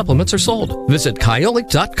nutritional supplements are sold. Visit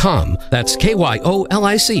kyolic.com, that's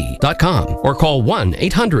KYOLIC.com, or call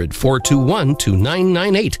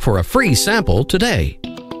 1-800-421-2998 for a free sample today.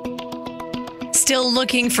 Still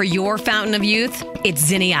looking for your fountain of youth? It's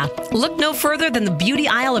Zinnia. Look no further than the beauty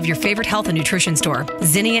aisle of your favorite health and nutrition store.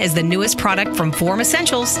 Zinnia is the newest product from Form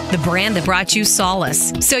Essentials, the brand that brought you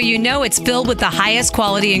solace. So you know it's filled with the highest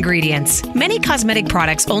quality ingredients. Many cosmetic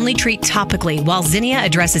products only treat topically, while Zinnia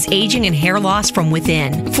addresses aging and hair loss from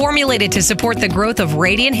within. Formulated to support the growth of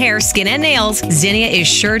radiant hair, skin, and nails, Zinnia is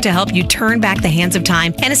sure to help you turn back the hands of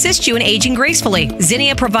time and assist you in aging gracefully.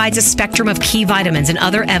 Zinnia provides a spectrum of key vitamins and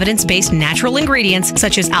other evidence-based natural ingredients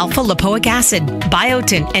such as alpha-lipoic acid,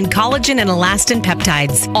 biotin, and collagen and elastin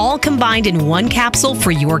peptides, all combined in one capsule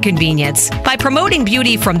for your convenience. By promoting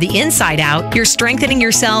beauty from the inside out, you're strengthening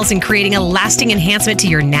your cells and creating a lasting enhancement to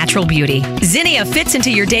your natural beauty. Zinnia fits into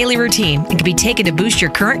your daily routine and can be taken to boost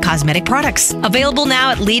your current cosmetic products. Available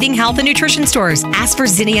now at leading health and nutrition stores. Ask for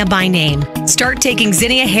Zinnia by name. Start taking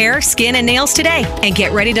Zinnia hair, skin, and nails today and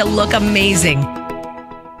get ready to look amazing.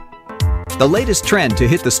 The latest trend to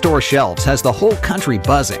hit the store shelves has the whole country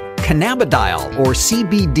buzzing. Cannabidiol, or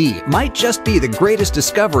CBD, might just be the greatest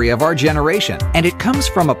discovery of our generation, and it comes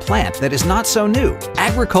from a plant that is not so new,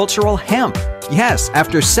 agricultural hemp. Yes,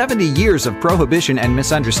 after 70 years of prohibition and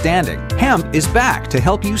misunderstanding, hemp is back to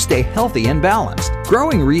help you stay healthy and balanced.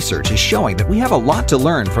 Growing research is showing that we have a lot to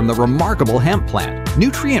learn from the remarkable hemp plant.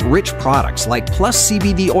 Nutrient-rich products like Plus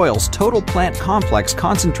CBD Oil's Total Plant Complex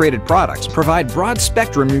concentrated products provide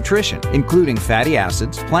broad-spectrum nutrition, including fatty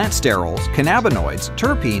acids, plant sterols, cannabinoids,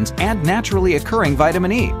 terpenes, and naturally occurring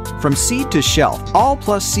vitamin E. From seed to shelf, all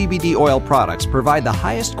Plus CBD Oil products provide the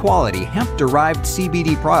highest quality hemp-derived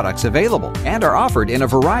CBD products available and are offered in a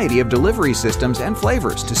variety of delivery systems and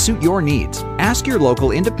flavors to suit your needs. Ask your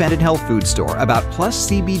local independent health food store about Plus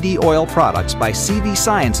CBD Oil products by CV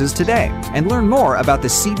Sciences today and learn more about the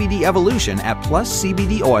CBD evolution at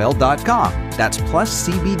pluscbdoil.com. That's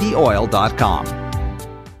pluscbdoil.com.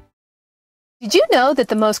 Did you know that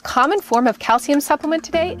the most common form of calcium supplement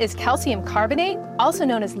today is calcium carbonate, also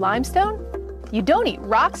known as limestone? You don't eat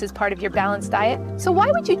rocks as part of your balanced diet, so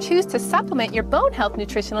why would you choose to supplement your bone health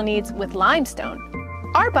nutritional needs with limestone?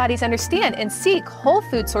 Our bodies understand and seek whole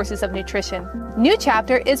food sources of nutrition. New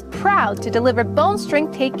Chapter is proud to deliver Bone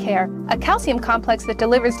Strength Take Care, a calcium complex that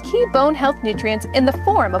delivers key bone health nutrients in the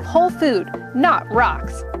form of whole food, not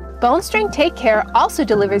rocks. Bone Strength Take Care also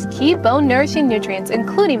delivers key bone nourishing nutrients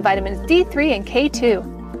including vitamins D3 and K2.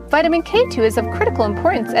 Vitamin K2 is of critical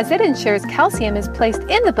importance as it ensures calcium is placed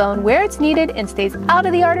in the bone where it's needed and stays out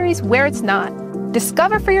of the arteries where it's not.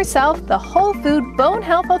 Discover for yourself the whole food bone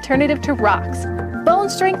health alternative to rocks. Bone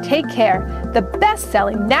Strength Take Care, the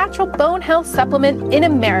best-selling natural bone health supplement in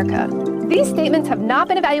America. These statements have not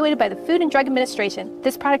been evaluated by the Food and Drug Administration.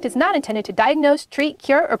 This product is not intended to diagnose, treat,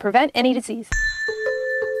 cure, or prevent any disease.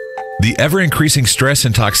 The ever-increasing stress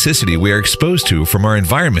and toxicity we are exposed to from our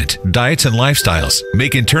environment, diets, and lifestyles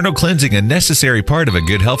make internal cleansing a necessary part of a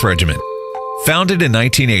good health regimen. Founded in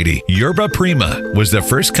 1980, Yerba Prima was the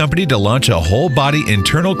first company to launch a whole-body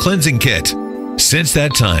internal cleansing kit. Since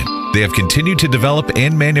that time, they have continued to develop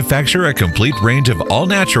and manufacture a complete range of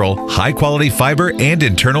all-natural, high-quality fiber and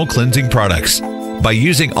internal cleansing products. By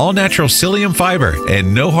using all-natural psyllium fiber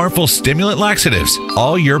and no harmful stimulant laxatives,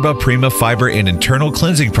 all Yerba Prima fiber and internal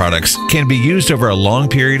cleansing products can be used over a long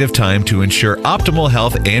period of time to ensure optimal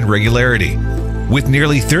health and regularity. With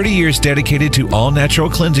nearly 30 years dedicated to all-natural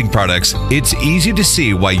cleansing products, it's easy to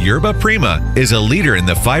see why Yerba Prima is a leader in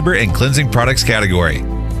the fiber and cleansing products category.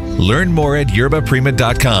 Learn more at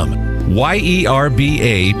yerbaprima.com,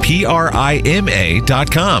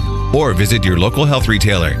 YERBAPRIMA.com, or visit your local health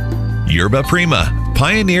retailer. Yerba Prima,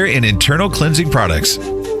 pioneer in internal cleansing products.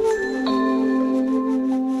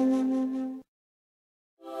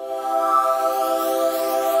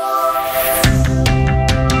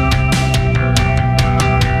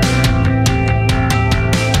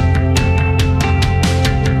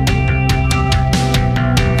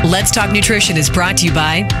 Let's Talk Nutrition is brought to you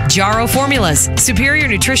by Jarrow Formulas, superior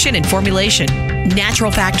nutrition and formulation.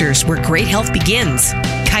 Natural factors where great health begins.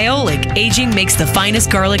 Kyolic, aging makes the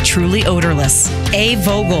finest garlic truly odorless. A.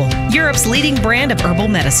 Vogel, Europe's leading brand of herbal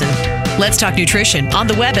medicine. Let's Talk Nutrition on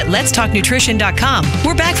the web at letstalknutrition.com.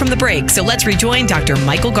 We're back from the break, so let's rejoin Dr.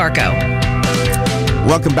 Michael Garko.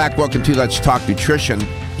 Welcome back. Welcome to Let's Talk Nutrition.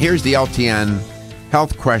 Here's the LTN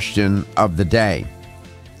health question of the day.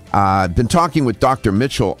 I've been talking with Dr.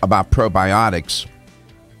 Mitchell about probiotics,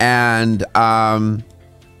 and I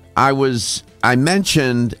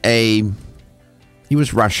mentioned he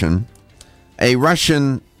was Russian, a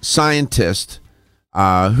Russian scientist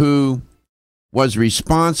who was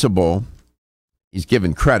responsible. He's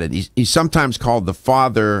given credit. He's sometimes called the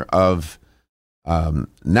father of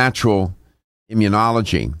natural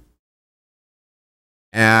immunology.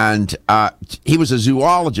 And he was a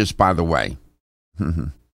zoologist, by the way.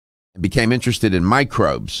 Became interested in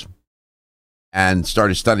microbes and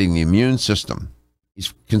started studying the immune system.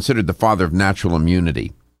 He's considered the father of natural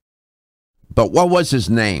immunity. But what was his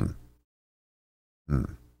name?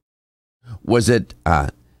 Was it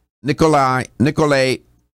Nikolai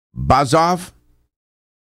Bazov,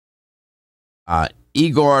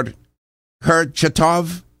 Igor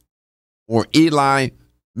Kurchatov, or Eli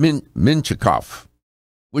Minchikov?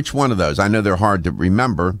 Which one of those? I know they're hard to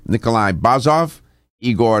remember. Nikolai Bazov,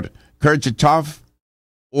 Igor Kurchatov,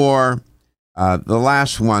 or the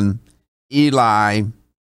last one, Eli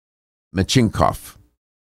Minchikov.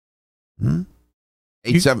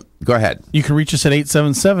 87. Go ahead. You can reach us at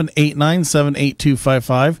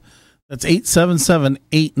 877-897-8255. That's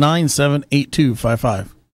 877-897-8255.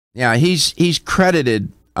 Yeah, he's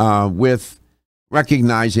credited with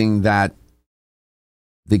recognizing that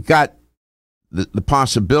the gut, the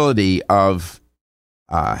possibility of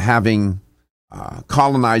colonizing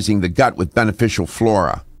the gut with beneficial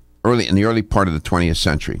flora in the early part of the 20th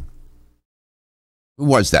century. Who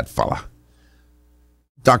was that fella?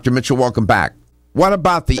 Dr. Mitchell, welcome back. What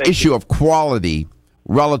about the issue of quality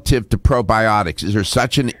relative to probiotics? Is there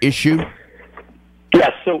such an issue?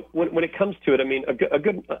 Yes. So when it comes to it, I mean, a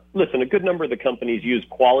good number of the companies use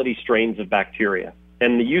quality strains of bacteria,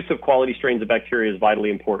 and the use of quality strains of bacteria is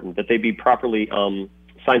vitally important. That they be properly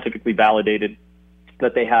scientifically validated,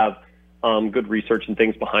 that they have good research and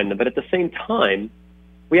things behind them. But at the same time,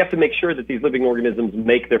 we have to make sure that these living organisms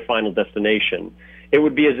make their final destination. It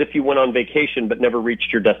would be as if you went on vacation but never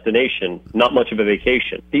reached your destination. Not much of a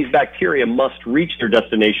vacation. These bacteria must reach their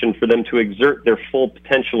destination for them to exert their full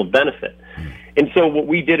potential of benefit. And so what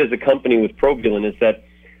we did as a company with Probulin is that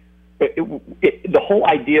the whole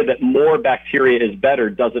idea that more bacteria is better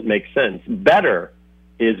doesn't make sense. Better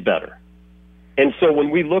is better. And so when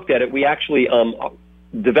we looked at it, we actually,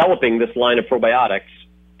 developing this line of probiotics,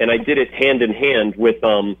 and I did it hand in hand with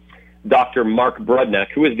Dr. Mark Brudnick,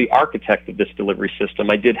 who is the architect of this delivery system.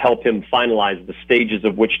 I did help him finalize the stages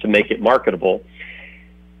of which to make it marketable.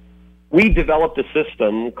 We developed a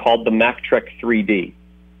system called the MacTrek 3D,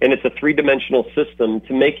 and it's a three-dimensional system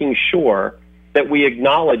to making sure that we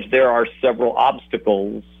acknowledge there are several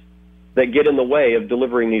obstacles that get in the way of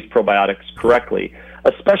delivering these probiotics correctly,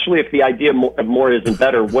 especially if the idea of more isn't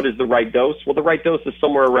better. What is the right dose? Well, the right dose is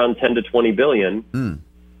somewhere around 10 to 20 billion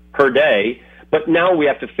per day. But now we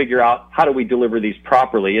have to figure out how do we deliver these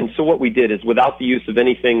properly. And so what we did is without the use of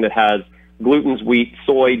anything that has glutens, wheat,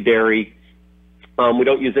 soy, dairy, we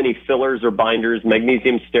don't use any fillers or binders,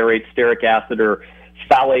 magnesium stearate, stearic acid, or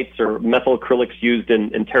phthalates or methyl acrylics used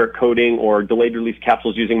in enteric coating, or delayed release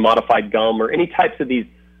capsules using modified gum, or any types of these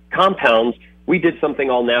compounds. We did something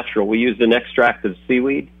all natural. We used an extract of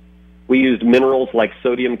seaweed. We used minerals like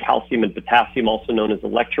sodium, calcium, and potassium, also known as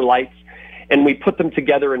electrolytes. And we put them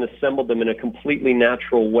together and assembled them in a completely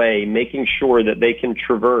natural way, making sure that they can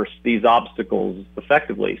traverse these obstacles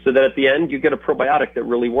effectively, so that at the end you get a probiotic that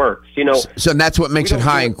really works. You know, so that's what makes it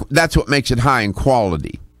high. That's what makes it high in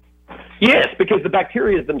quality. Yes, because the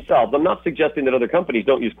bacteria themselves. I'm not suggesting that other companies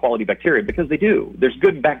don't use quality bacteria, because they do. There's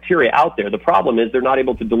good bacteria out there. The problem is they're not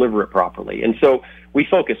able to deliver it properly. And so we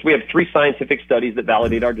focus. We have 3 scientific studies that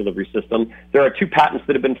validate our delivery system. There are 2 patents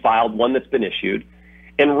that have been filed, 1 that's been issued.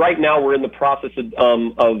 And right now we're in the process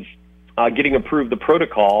of getting approved the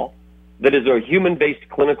protocol that is a human-based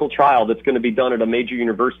clinical trial that's going to be done at a major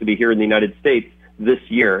university here in the United States this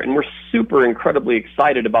year. And we're super incredibly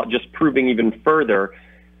excited about just proving even further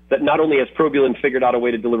that not only has Probulin figured out a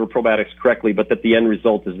way to deliver probiotics correctly, but that the end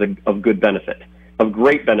result is of good benefit, of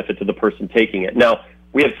great benefit to the person taking it. Now,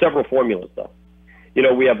 we have several formulas, though. You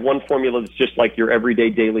know, we have one formula that's just like your everyday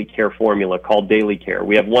daily care formula called Daily Care.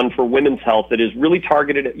 We have one for women's health that is really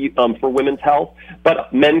targeted at, for women's health,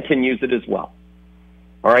 but men can use it as well.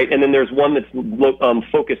 All right, and then there's one that's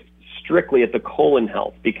focused strictly at the colon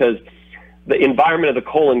health, because the environment of the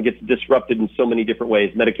colon gets disrupted in so many different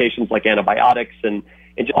ways. Medications like antibiotics and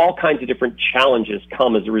all kinds of different challenges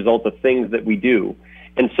come as a result of things that we do.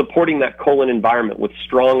 And supporting that colon environment with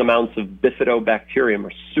strong amounts of bifidobacterium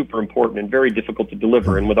are super important and very difficult to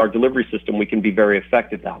deliver. And with our delivery system, we can be very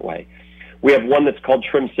effective that way. We have one that's called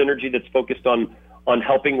Trim Synergy that's focused on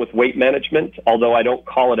helping with weight management, although I don't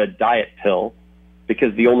call it a diet pill,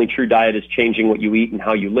 because the only true diet is changing what you eat and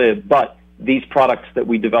how you live. But these products that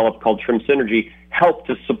we developed called Trim Synergy help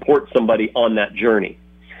to support somebody on that journey.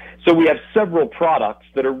 So we have several products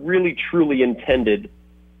that are really, truly intended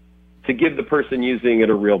to give the person using it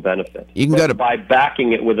a real benefit. You can go to by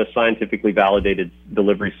backing it with a scientifically validated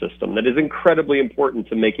delivery system that is incredibly important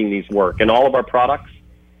to making these work. And all of our products,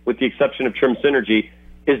 with the exception of Trim Synergy,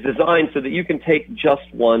 is designed so that you can take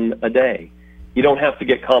just one a day. You don't have to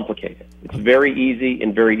get complicated. It's very easy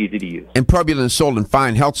and very easy to use. And Probulin is sold in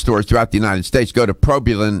fine health stores throughout the United States. Go to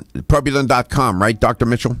Probulin.com, right, Dr.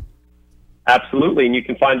 Mitchell? Absolutely, and you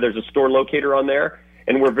can find there's a store locator on there,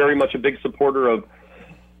 and we're very much a big supporter of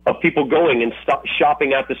people going and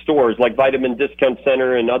shopping at the stores like Vitamin Discount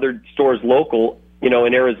Center and other stores local, in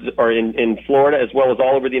Arizona or in Florida, as well as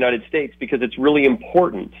all over the United States, because it's really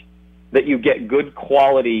important that you get good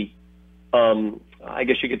quality, I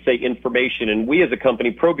guess you could say, information. And we as a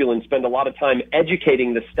company, Probulin, spend a lot of time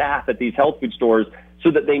educating the staff at these health food stores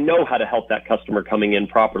so that they know how to help that customer coming in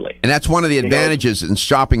properly. And that's one of the advantages in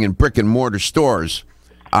shopping in brick and mortar stores.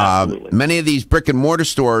 Many of these brick and mortar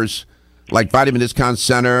stores, like Vitamin Discount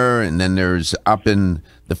Center, and then there's up in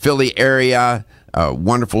the Philly area, a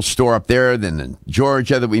wonderful store up there, then in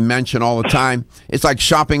Georgia that we mention all the time. It's like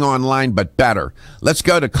shopping online, but better. Let's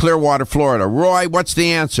go to Clearwater, Florida. Roy, what's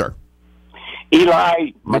the answer?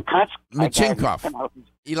 Eli Machinkoff.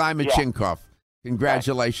 Eli Machinkoff.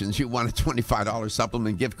 Congratulations. You won a $25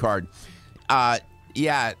 supplement gift card.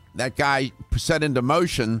 Yeah, that guy set into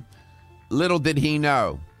motion. Little did he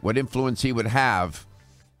know what influence he would have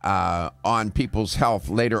on people's health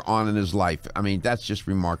later on in his life. I mean, that's just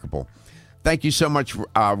remarkable. Thank you so much,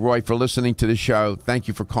 Roy, for listening to the show. Thank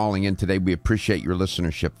you for calling in today. We appreciate your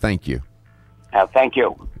listenership. Thank you. Thank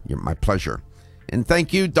you. My pleasure. And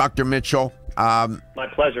thank you, Dr. Mitchell. My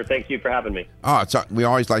pleasure. Thank you for having me. We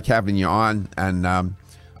always like having you on, and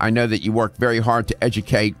I know that you work very hard to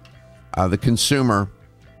educate the consumer,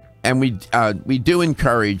 and we do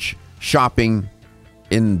encourage shopping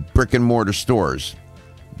in brick and mortar stores.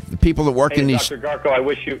 The people that work in these. Dr. Garko,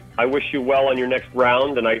 I wish you well on your next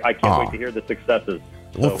round, and I can't wait to hear the successes.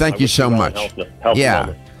 Well, thank you so much.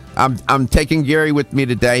 Health I'm taking Gary with me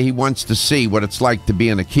today. He wants to see what it's like to be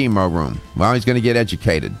in a chemo room. Well, he's going to get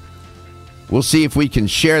educated. We'll see if we can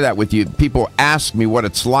share that with you. People ask me what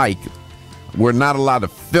it's like. We're not allowed to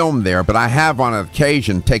film there, but I have on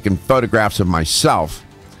occasion taken photographs of myself.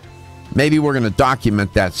 Maybe we're going to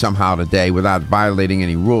document that somehow today without violating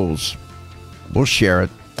any rules. We'll share it.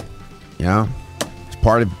 It's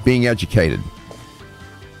part of being educated.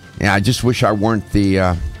 Yeah, I just wish I weren't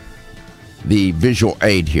the visual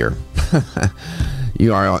aid here.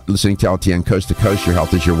 You are listening to LTN Coast to Coast. Your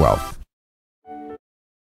health is your wealth.